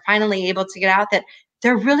when they're finally able to get out, that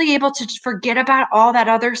they're really able to forget about all that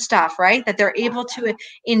other stuff, right? That they're able to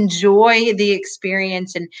enjoy the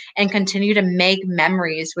experience and continue to make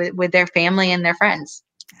memories with their family and their friends.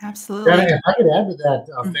 Absolutely. Fanny, if I could add to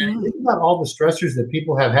that, Fanny, think about all the stressors that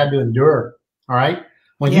people have had to endure. All right.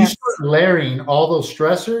 When you start layering all those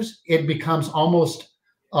stressors, it becomes almost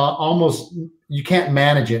you can't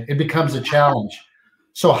manage it. It becomes a challenge.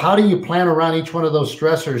 So how do you plan around each one of those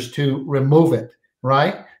stressors to remove it,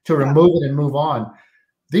 right? To remove it and move on.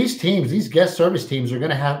 These teams, these guest service teams, are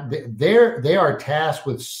going to have they are tasked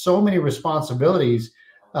with so many responsibilities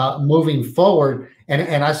moving forward.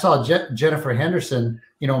 And I saw Jennifer Henderson,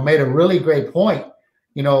 made a really great point.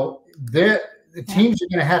 The teams are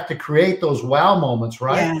going to have to create those wow moments,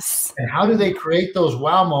 right? Yes. And how do they create those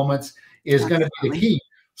wow moments is going to be the key,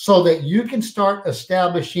 so that you can start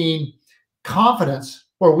establishing confidence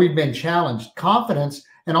where we've been challenged, confidence,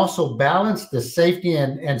 and also balance the safety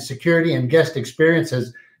and security and guest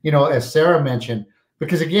experiences, as Sarah mentioned.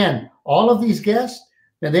 Because again, all of these guests,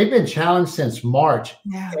 and they've been challenged since March.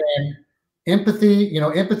 Yeah. And empathy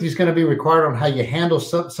is going to be required on how you handle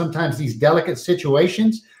sometimes these delicate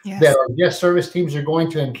situations that our guest service teams are going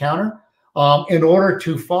to encounter in order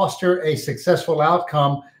to foster a successful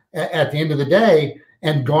outcome at the end of the day.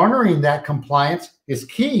 And garnering that compliance is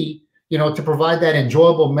key, to provide that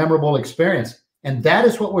enjoyable, memorable experience. And that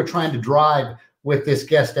is what we're trying to drive with this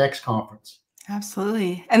GuestX conference.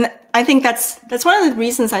 Absolutely. And I think that's one of the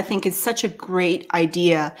reasons I think it's such a great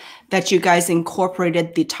idea that you guys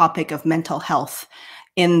incorporated the topic of mental health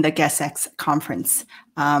in the GuestX conference.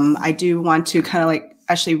 I do want to kind of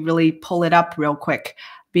actually really pull it up real quick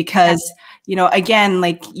because, again,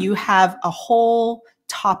 you have a whole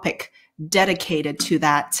topic dedicated to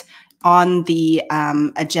that on the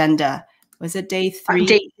agenda. Was it day 3?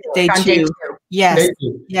 Day 2. Yes.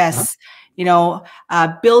 Yes.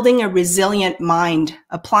 Building a resilient mind,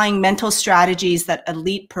 applying mental strategies that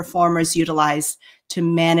elite performers utilize to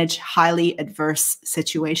manage highly adverse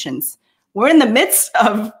situations. We're in the midst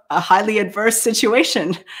of a highly adverse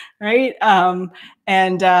situation, right?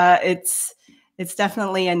 It's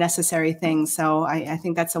definitely a necessary thing. So I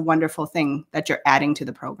think that's a wonderful thing that you're adding to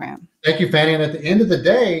the program. Thank you, Fanny. And at the end of the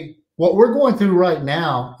day, what we're going through right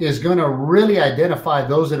now is going to really identify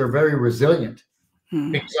those that are very resilient.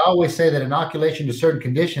 Because I always say that inoculation to certain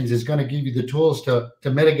conditions is going to give you the tools to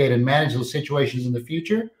mitigate and manage those situations in the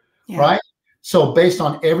future, right? So based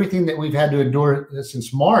on everything that we've had to endure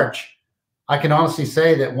since March, I can honestly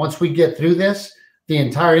say that once we get through this, the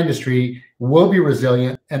entire industry will be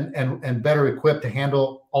resilient and better equipped to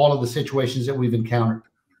handle all of the situations that we've encountered.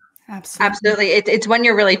 Absolutely. It's when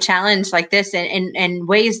you're really challenged like this in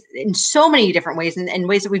ways, in so many different ways, in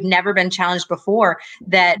ways that we've never been challenged before,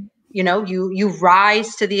 that, you know, you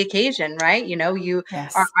rise to the occasion, right? You know,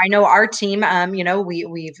 I know our team, you know, we've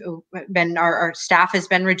been, our staff has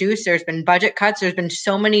been reduced. There's been budget cuts. There's been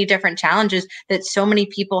so many different challenges that so many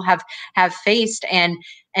people have faced, and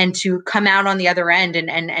to come out on the other end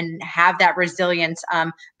and have that resilience.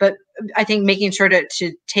 But I think making sure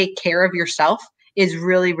to take care of yourself is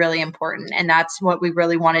really, really important. And that's what we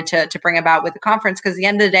really wanted to bring about with the conference. Because at the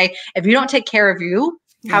end of the day, if you don't take care of you,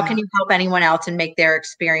 how can you help anyone else and make their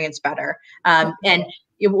experience better? And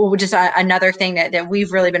just another thing that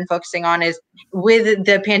we've really been focusing on is, with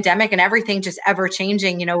the pandemic and everything just ever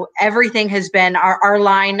changing, you know, everything has been our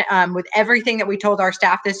line with everything that we told our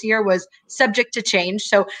staff this year was subject to change.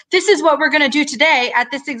 So this is what we're going to do today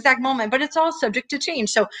at this exact moment, but it's all subject to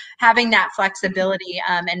change. So having that flexibility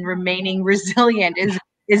and remaining resilient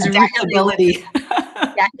is adaptability.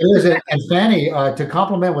 Really, and Fanny, to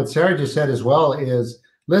complement what Sarah just said as well, is,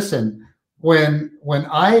 listen, when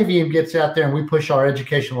IAVM gets out there and we push our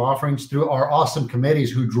educational offerings through our awesome committees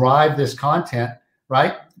who drive this content,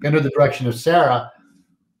 right, under the direction of Sarah,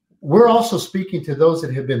 we're also speaking to those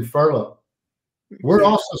that have been furloughed. We're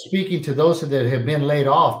also speaking to those that have been laid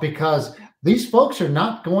off, because these folks are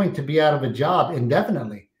not going to be out of a job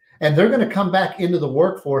indefinitely, and they're going to come back into the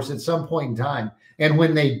workforce at some point in time. And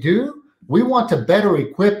when they do, we want to better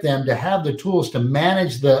equip them to have the tools to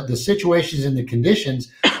manage the situations and the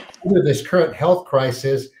conditions under this current health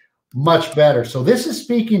crisis much better. So this is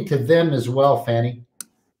speaking to them as well, Fanny.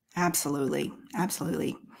 Absolutely.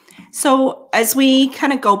 Absolutely. So as we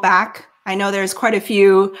kind of go back, I know there's quite a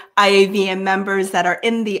few IAVM members that are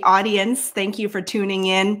in the audience. Thank you for tuning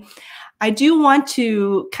in. I do want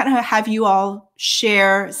to kind of have you all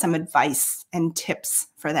share some advice and tips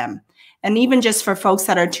for them. And even just for folks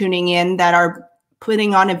that are tuning in that are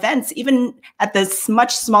putting on events, even at this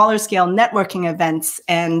much smaller scale, networking events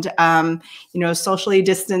and, you know, socially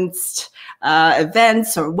distanced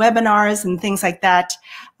events or webinars and things like that.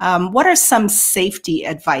 What are some safety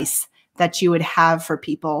advice that you would have for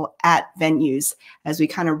people at venues as we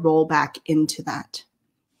kind of roll back into that,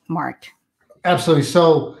 Mark? Absolutely.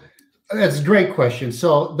 So that's a great question.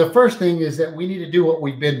 So the first thing is that we need to do what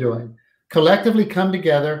we've been doing. Collectively come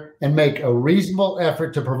together and make a reasonable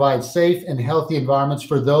effort to provide safe and healthy environments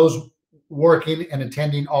for those working and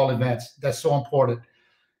attending all events. That's so important.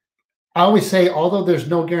 I always say, although there's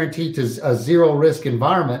no guarantee to a zero risk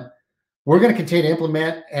environment, we're going to continue to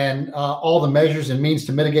implement and all the measures and means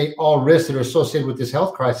to mitigate all risks that are associated with this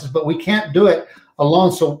health crisis, but we can't do it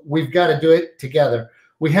alone. So we've got to do it together.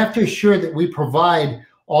 We have to ensure that we provide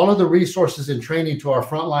all of the resources and training to our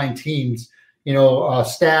frontline teams, you know,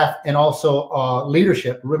 staff, and also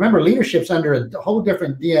leadership. Remember, leadership's under a whole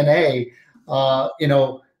different DNA, you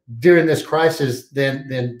know, during this crisis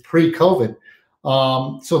than pre-COVID.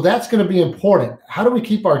 So that's going to be important. How do we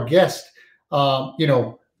keep our guests, you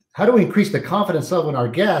know, how do we increase the confidence level in our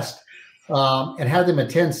guests and have them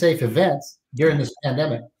attend safe events during this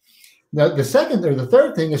pandemic? Now, the second or the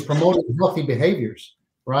third thing is promoting healthy behaviors,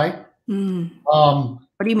 right?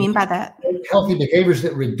 What do you mean by that? Healthy behaviors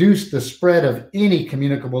that reduce the spread of any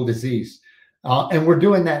communicable disease. And we're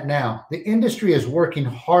doing that now. The industry is working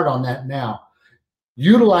hard on that now,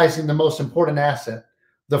 utilizing the most important asset,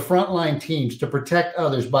 the frontline teams, to protect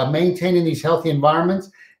others by maintaining these healthy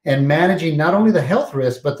environments and managing not only the health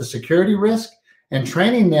risk, but the security risk, and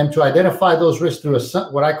training them to identify those risks through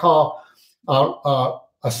what I call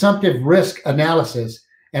assumptive risk analysis,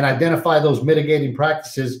 and identify those mitigating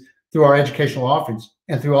practices through our educational offerings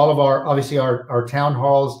and through all of our, obviously, our town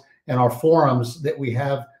halls and our forums that we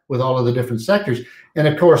have with all of the different sectors. And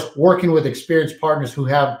of course, working with experienced partners who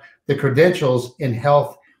have the credentials in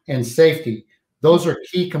health and safety. Those are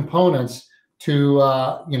key components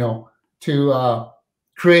to, you know, to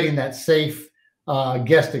creating that safe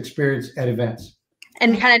guest experience at events.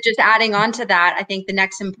 And kind of just adding on to that, I think the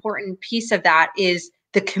next important piece of that is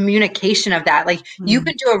the communication of that. Like, you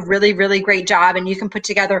can do a really, really great job and you can put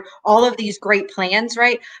together all of these great plans,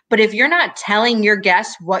 right? But if you're not telling your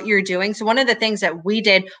guests what you're doing, so one of the things that we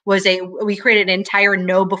did was we created an entire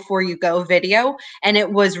know before you go video. And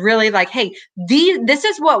it was really like, hey, this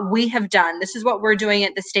is what we have done. This is what we're doing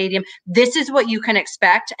at the stadium. This is what you can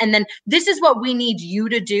expect. And then this is what we need you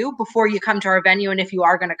to do before you come to our venue. And if you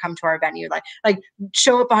are going to come to our venue, like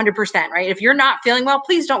show up 100%, right? If you're not feeling well,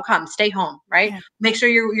 please don't come, stay home, right? Yeah. Make sure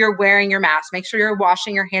you're wearing your mask. Make sure you're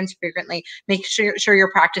washing your hands frequently. Make sure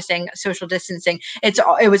you're practicing social distancing.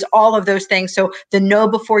 It was all of those things. So the know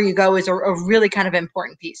before you go is a really kind of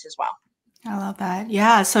important piece as well. I love that.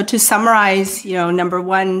 Yeah. So to summarize, number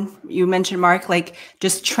one, you mentioned, Mark, like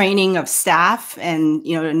just training of staff and,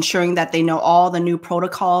 ensuring that they know all the new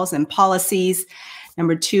protocols and policies.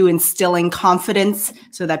 Number two, instilling confidence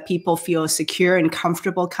so that people feel secure and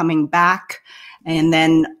comfortable coming back. And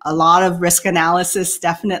then a lot of risk analysis,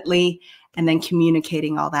 definitely. And then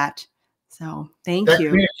communicating all that. So thank you. That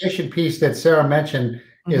communication piece that Sarah mentioned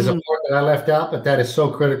is a part that I left out, but that is so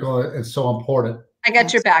critical and so important. I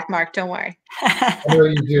got your back, Mark. Don't worry. I know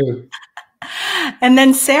you do. And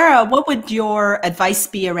then Sarah, what would your advice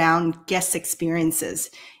be around guest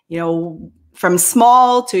experiences? From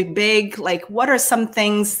small to big, like what are some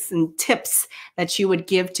things and tips that you would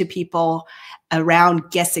give to people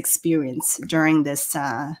around guest experience during this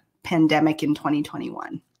pandemic in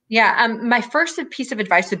 2021? Yeah, my first piece of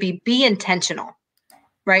advice would be intentional.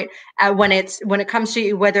 Right. When it comes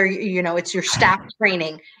to whether, it's your staff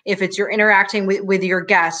training, if it's you're interacting with your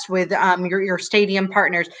guests, with your stadium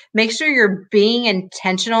partners, make sure you're being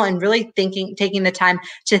intentional and really taking the time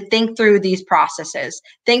to think through these processes,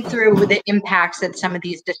 think through the impacts that some of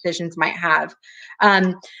these decisions might have.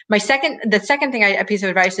 The second thing, a piece of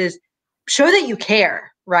advice is show that you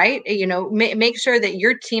care, right? Make sure that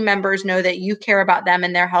your team members know that you care about them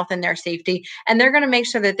and their health and their safety. And they're going to make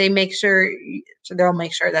sure that they'll make sure,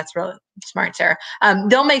 that's really smart, Sarah.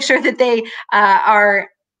 They'll make sure that they are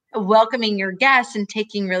welcoming your guests and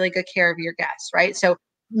taking really good care of your guests, right? So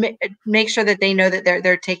make sure that they know that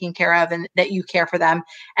they're taken care of and that you care for them.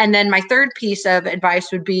 And then my third piece of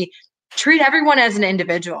advice would be treat everyone as an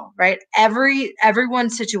individual, right?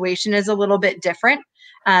 Everyone's situation is a little bit different.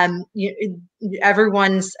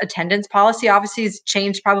 Everyone's attendance policy obviously has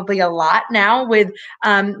changed probably a lot now with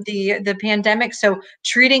the pandemic. So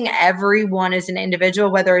treating everyone as an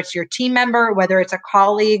individual, whether it's your team member, whether it's a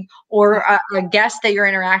colleague or a guest that you're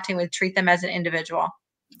interacting with, treat them as an individual.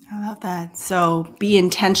 I love that. So be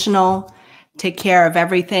intentional, take care of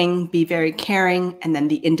everything, be very caring, and then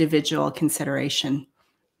the individual consideration.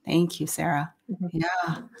 Thank you, Sarah.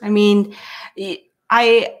 Yeah. I mean,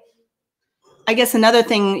 I guess another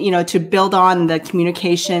thing, to build on the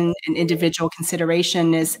communication and individual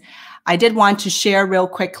consideration is I did want to share real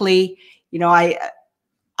quickly,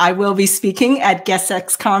 I will be speaking at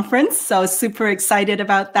GuestX conference, so super excited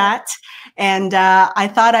about that. And I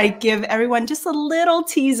thought I'd give everyone just a little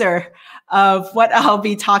teaser of what I'll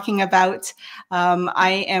be talking about.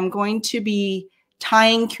 I am going to be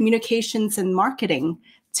tying communications and marketing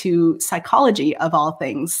to psychology of all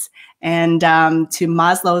things, and to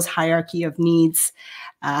Maslow's hierarchy of needs.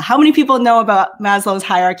 How many people know about Maslow's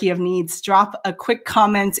hierarchy of needs? Drop a quick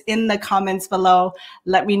comment in the comments below.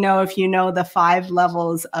 Let me know if you know the 5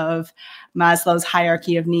 levels of Maslow's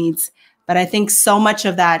hierarchy of needs. But I think so much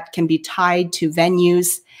of that can be tied to venues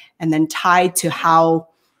and then tied to how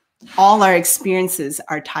all our experiences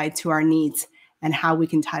are tied to our needs and how we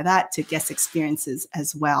can tie that to guest experiences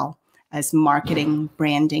as well as marketing,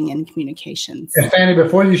 branding, and communications. And Fanny,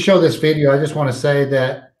 before you show this video, I just want to say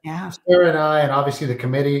that Sarah and I, and obviously the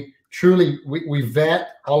committee, truly, we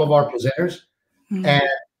vet all of our presenters. And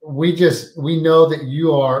we know that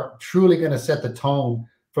you are truly going to set the tone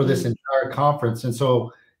for this entire conference. And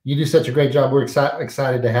so you do such a great job. We're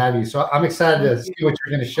excited to have you. So I'm excited to see what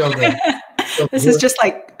you're going to show them. This is just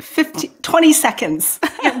like 20 seconds.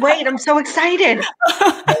 Can't wait. I'm so excited.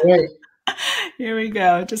 Wait. Here we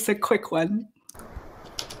go. Just a quick one.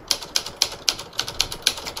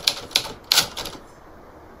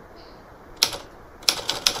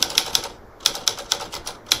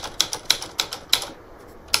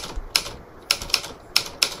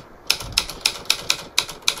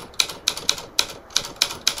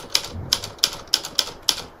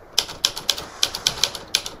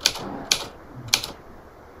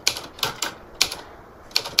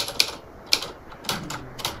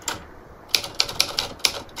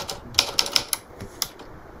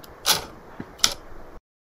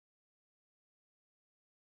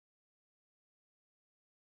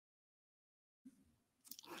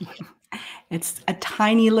 It's a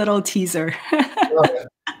tiny little teaser.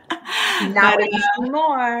 Not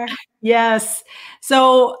anymore. Yes.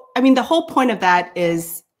 So, I mean, the whole point of that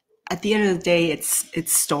is at the end of the day,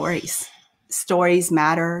 it's stories. Stories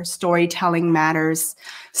matter. Storytelling matters.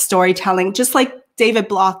 Storytelling, just like David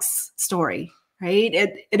Block's story, right?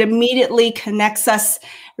 It immediately connects us.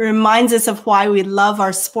 It reminds us of why we love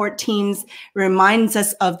our sport teams. It reminds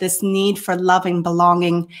us of this need for love and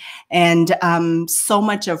belonging. And so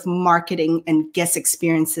much of marketing and guest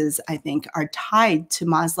experiences, I think, are tied to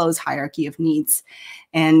Maslow's hierarchy of needs.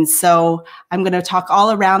 And so I'm going to talk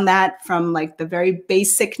all around that, from like the very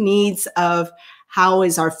basic needs of how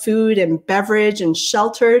is our food and beverage and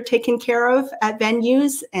shelter taken care of at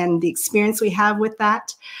venues and the experience we have with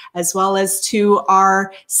that, as well as to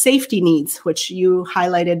our safety needs, which you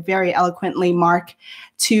highlighted very eloquently, Mark,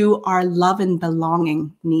 to our love and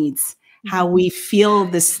belonging needs, how we feel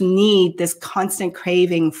this need, this constant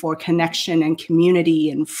craving for connection and community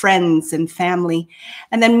and friends and family,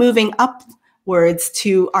 and then moving upwards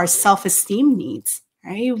to our self-esteem needs.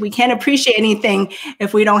 Right? We can't appreciate anything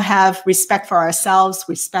if we don't have respect for ourselves,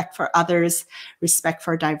 respect for others, respect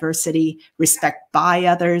for diversity, respect by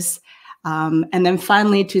others, and then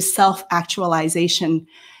finally to self-actualization.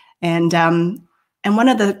 And one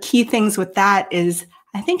of the key things with that is,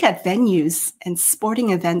 I think at venues and sporting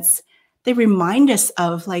events, they remind us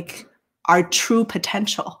of like our true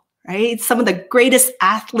potential. Right? Some of the greatest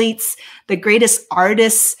athletes, the greatest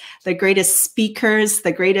artists, the greatest speakers,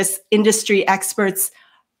 the greatest industry experts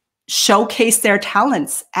showcase their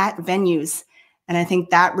talents at venues. And I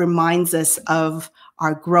think that reminds us of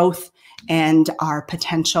our growth and our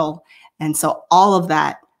potential. And so all of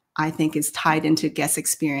that, I think, is tied into guest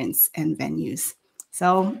experience and venues.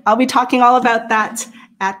 So I'll be talking all about that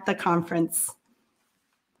at the conference.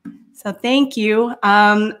 So thank you.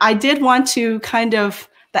 I did want to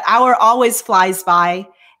the hour always flies by,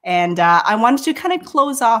 and I wanted to kind of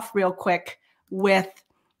close off real quick with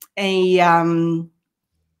a, I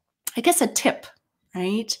guess a tip,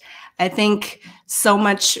 right? I think so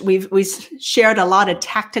much, we've shared a lot of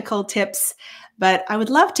tactical tips, but I would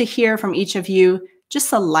love to hear from each of you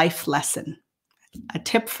just a life lesson, a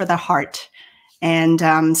tip for the heart, and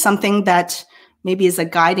something that maybe is a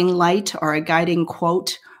guiding light or a guiding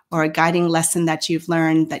quote or a guiding lesson that you've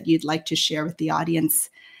learned that you'd like to share with the audience.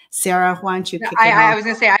 Sarah, why don't you kick it off? I was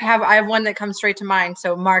going to say, I have one that comes straight to mind.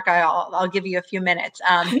 So Mark, I'll give you a few minutes.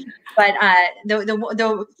 But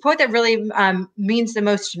the quote that really means the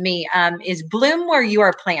most to me is bloom where you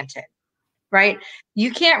are planted, right?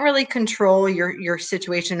 You can't really control your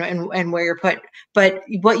situation and where you're put, but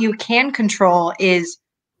what you can control is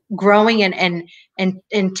growing and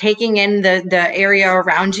taking in the area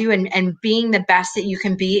around you and being the best that you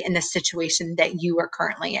can be in the situation that you are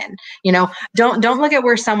currently in. You know, don't look at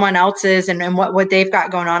where someone else is and what they've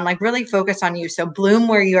got going on. Like, really focus on you. So bloom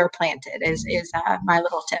where you are planted is my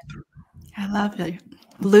little tip. I love it.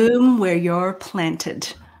 Bloom where you're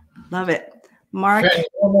planted. Love it. Mark? Okay, I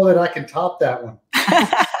don't know that I can top that one.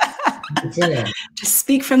 Just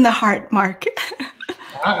speak from the heart, Mark.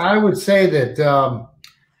 I would say that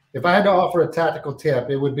if I had to offer a tactical tip,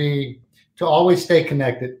 it would be to always stay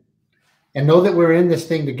connected and know that we're in this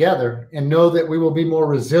thing together, and know that we will be more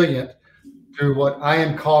resilient through what I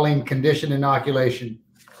am calling condition inoculation,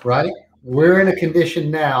 right? We're in a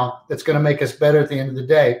condition now that's going to make us better at the end of the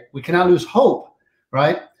day. We cannot lose hope,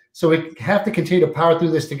 right? So we have to continue to power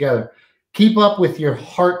through this together. Keep up with your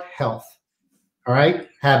heart health, all right,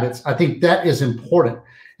 habits. I think that is important.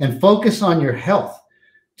 And focus on your health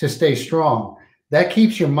to stay strong. That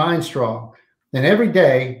keeps your mind strong. And every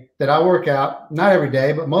day that I work out, not every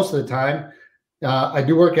day, but most of the time, I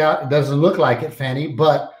do work out. It doesn't look like it, Fanny,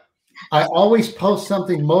 but I always post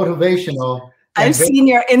something motivational. I've seen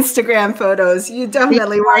your Instagram photos. You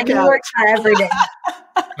definitely work out every day.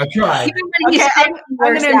 I try. Okay, I'm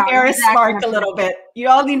going to embarrass Mark a little bit. You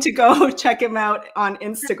all need to go check him out on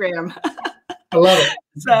Instagram. I love it.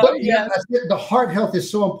 So, but yeah, the heart health is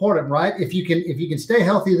so important, right? If you can stay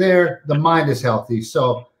healthy there, the mind is healthy.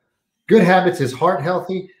 So good habits is heart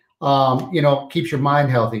healthy, keeps your mind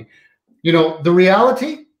healthy. You know, the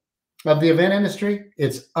reality of the event industry,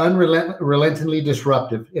 it's unrelentingly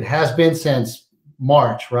disruptive. It has been since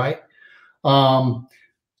March, right?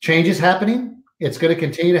 Change is happening. It's going to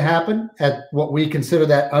continue to happen at what we consider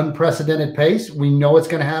that unprecedented pace. We know it's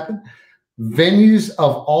going to happen. Venues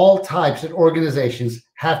of all types and organizations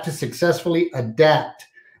have to successfully adapt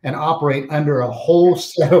and operate under a whole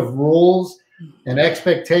set of rules and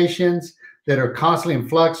expectations that are constantly in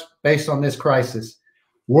flux based on this crisis.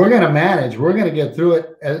 We're going to manage. We're going to get through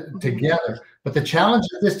it together. But the challenge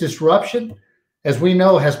of this disruption, as we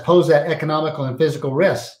know, has posed that economical and physical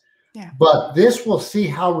risks. Yeah. But this will see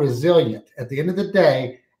how resilient, at the end of the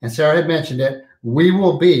day, and Sarah had mentioned it, we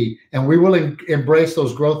will be, and we will embrace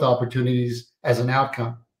those growth opportunities as an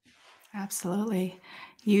outcome. Absolutely.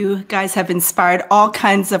 You guys have inspired all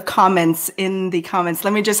kinds of comments in the comments.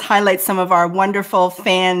 Let me just highlight some of our wonderful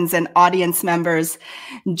fans and audience members.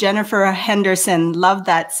 Jennifer Henderson, love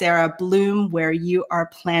that, Sarah. Bloom where you are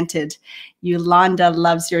planted. Yolanda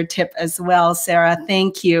loves your tip as well, Sarah.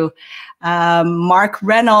 Thank you. Mark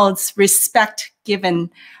Reynolds, respect given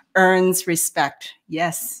earns respect.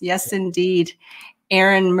 Yes, yes, indeed.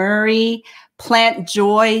 Aaron Murray, Plant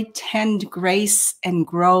joy, tend grace, and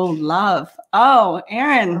grow love. Oh,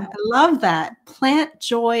 Erin, I love that. Plant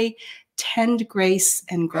joy, tend grace,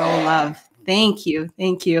 and grow love. Thank you.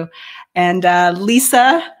 Thank you. And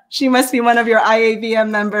Lisa, she must be one of your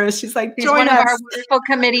IAVM members. She's like, She's join one us. of our wonderful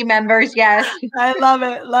committee members. Yes. I love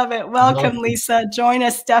it. Love it. Welcome, Lisa. Join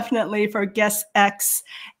us definitely for GuestX.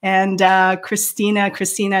 And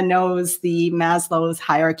Christina knows the Maslow's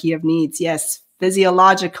hierarchy of needs. Yes.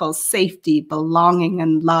 Physiological, safety, belonging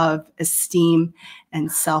and love, esteem,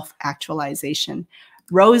 and self-actualization.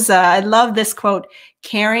 Rosa, I love this quote,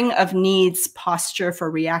 caring of needs, posture for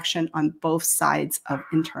reaction on both sides of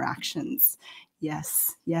interactions.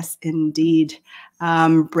 Yes, yes, indeed.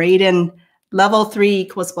 Braden, level 3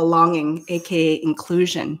 equals belonging, aka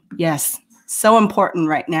inclusion. Yes, so important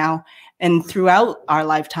right now and throughout our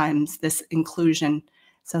lifetimes, this inclusion.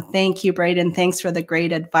 So thank you, Braden. Thanks for the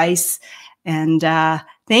great advice. And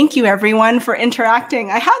thank you, everyone, for interacting.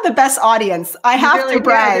 I have the best audience. I have to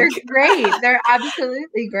brag. They're great. They're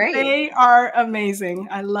absolutely great. They are amazing.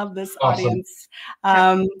 I love this audience.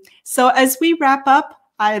 So as we wrap up,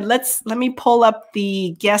 let me pull up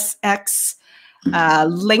the GuestX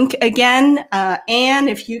link again. And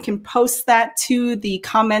if you can post that to the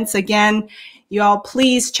comments again, you all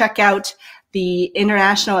please check out the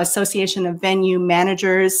International Association of Venue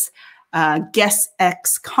Managers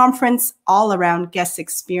GuestX conference, all around guest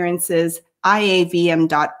experiences,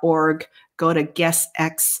 IAVM.org. Go to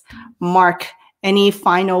GuestX. Mark, any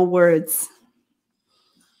final words?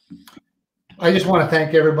 I just want to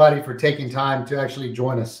thank everybody for taking time to actually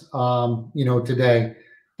join us, today.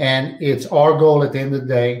 And it's our goal at the end of the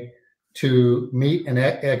day to meet and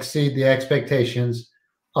exceed the expectations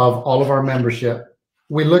of all of our membership.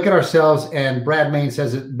 We look at ourselves, and Brad Main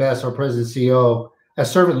says it best, our president and CEO, as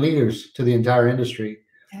servant leaders to the entire industry.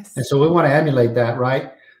 Yes. And so we want to emulate that,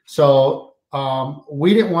 right? So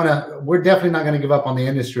we're definitely not going to give up on the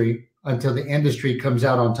industry until the industry comes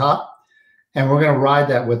out on top, and we're going to ride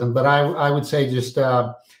that with them. But I would say just,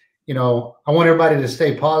 I want everybody to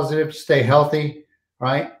stay positive, stay healthy,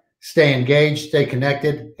 right? Stay engaged, stay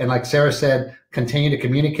connected. And like Sarah said, continue to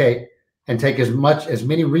communicate and take as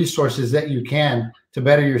many resources that you can to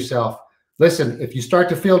better yourself. Listen, if you start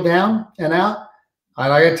to feel down and out, I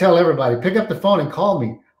like to tell everybody, pick up the phone and call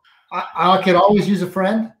me. I can always use a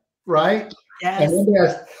friend, right? Yes.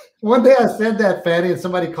 And one day I said that, Fanny, and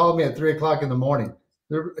somebody called me at 3 o'clock in the morning.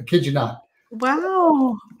 I kid you not.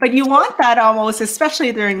 Wow. But you want that almost,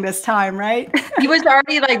 especially during this time, right? He was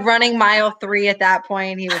already like running mile 3 at that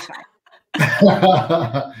point. He was fine.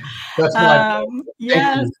 That's my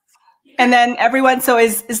yes. And then everyone, so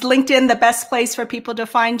is LinkedIn the best place for people to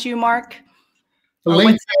find you, Mark?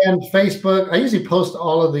 LinkedIn, Facebook. I usually post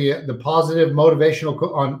all of the positive motivational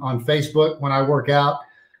on Facebook when I work out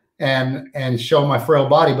and show my frail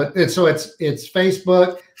body. But it's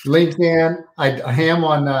Facebook, LinkedIn. I am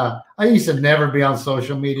on. I used to never be on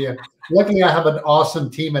social media. Luckily, I have an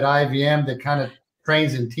awesome team at IAVM that kind of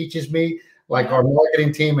trains and teaches me, like our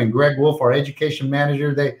marketing team and Greg Wolf, our education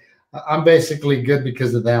manager. I'm basically good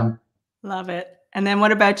because of them. Love it. And then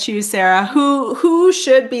what about you, Sarah? Who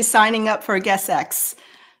should be signing up for GuestX?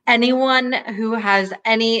 Anyone who has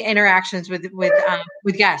any interactions with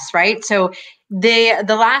guests, right? So the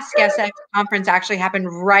last GuestX conference actually happened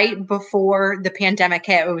right before the pandemic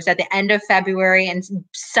hit. It was at the end of February in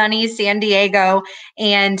sunny San Diego,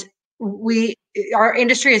 and our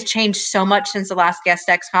industry has changed so much since the last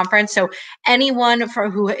GuestX conference. So anyone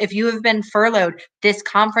if you have been furloughed, this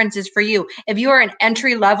conference is for you. If you are an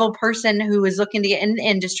entry-level person who is looking to get in the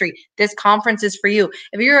industry, this conference is for you.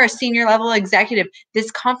 If you're a senior level executive, this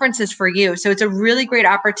conference is for you. So it's a really great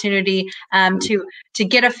opportunity to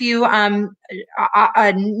get a few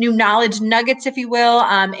new knowledge nuggets, if you will,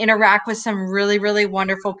 interact with some really, really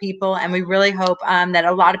wonderful people. And we really hope that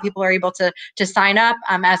a lot of people are able to sign up.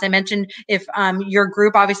 As I mentioned, if your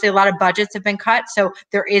group, obviously a lot of budgets have been cut. So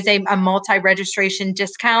there is a multi-registration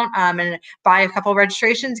discount, and buy a couple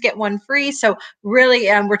registrations, get one free. So really,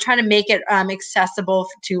 we're trying to make it accessible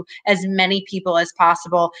to as many people as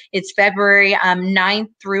possible. It's February 9th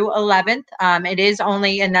through 11th. It is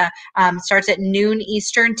only starts at noon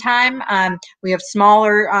Eastern time. We have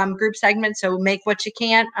smaller group segments, so make what you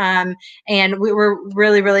can. And we're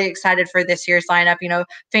really, really excited for this year's lineup.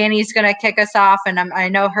 Fanny's going to kick us off, and I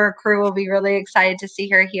know her crew will be really excited to see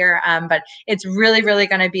her here. But it's really, really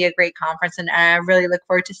going to be a great conference, and I really look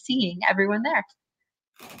forward to seeing everyone there.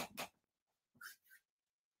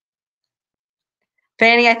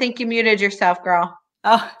 Fanny, I think you muted yourself, girl.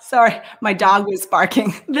 Oh, sorry. My dog was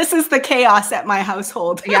barking. This is the chaos at my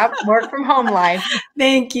household. Yep. Work from home life.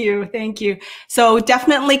 Thank you. Thank you. So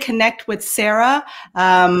definitely connect with Sarah.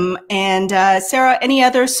 Sarah, any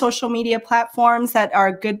other social media platforms that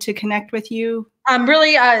are good to connect with you?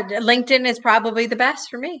 Really, LinkedIn is probably the best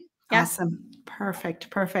for me. Yeah. Awesome. Perfect.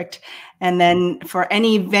 Perfect. And then for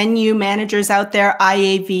any venue managers out there,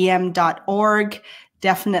 IAVM.org.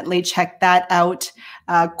 Definitely check that out.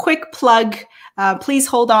 Quick plug. Please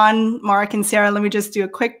hold on, Mark and Sarah. Let me just do a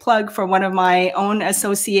quick plug for one of my own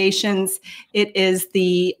associations. It is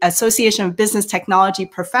the Association of Business Technology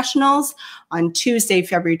Professionals. On Tuesday,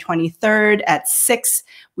 February 23rd at 6,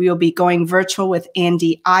 we will be going virtual with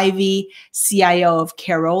Andy Ivy, CIO of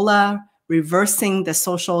Carola, Reversing the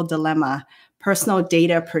Social Dilemma, Personal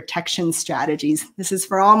Data Protection Strategies. This is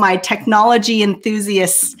for all my technology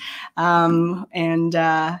enthusiasts, and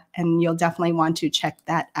you'll definitely want to check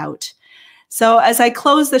that out. So as I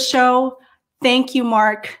close the show, thank you,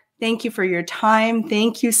 Mark. Thank you for your time.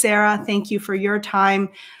 Thank you, Sarah. Thank you for your time.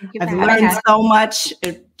 I've learned so much.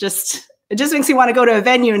 It just makes me want to go to a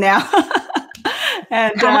venue now.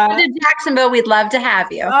 And come on to Jacksonville. We'd love to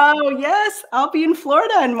have you. Oh, yes. I'll be in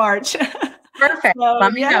Florida in March. Perfect. So,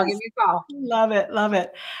 let me know. Give me a call. Love it. Love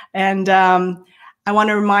it. And I want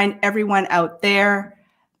to remind everyone out there,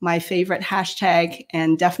 my favorite hashtag,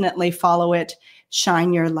 and definitely follow it,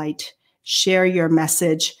 shine your light. Share your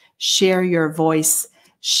message, share your voice,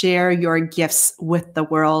 share your gifts with the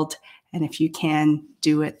world. And if you can,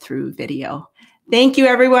 do it through video. Thank you,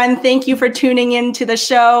 everyone. Thank you for tuning in to the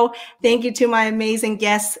show. Thank you to my amazing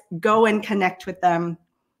guests. Go and connect with them.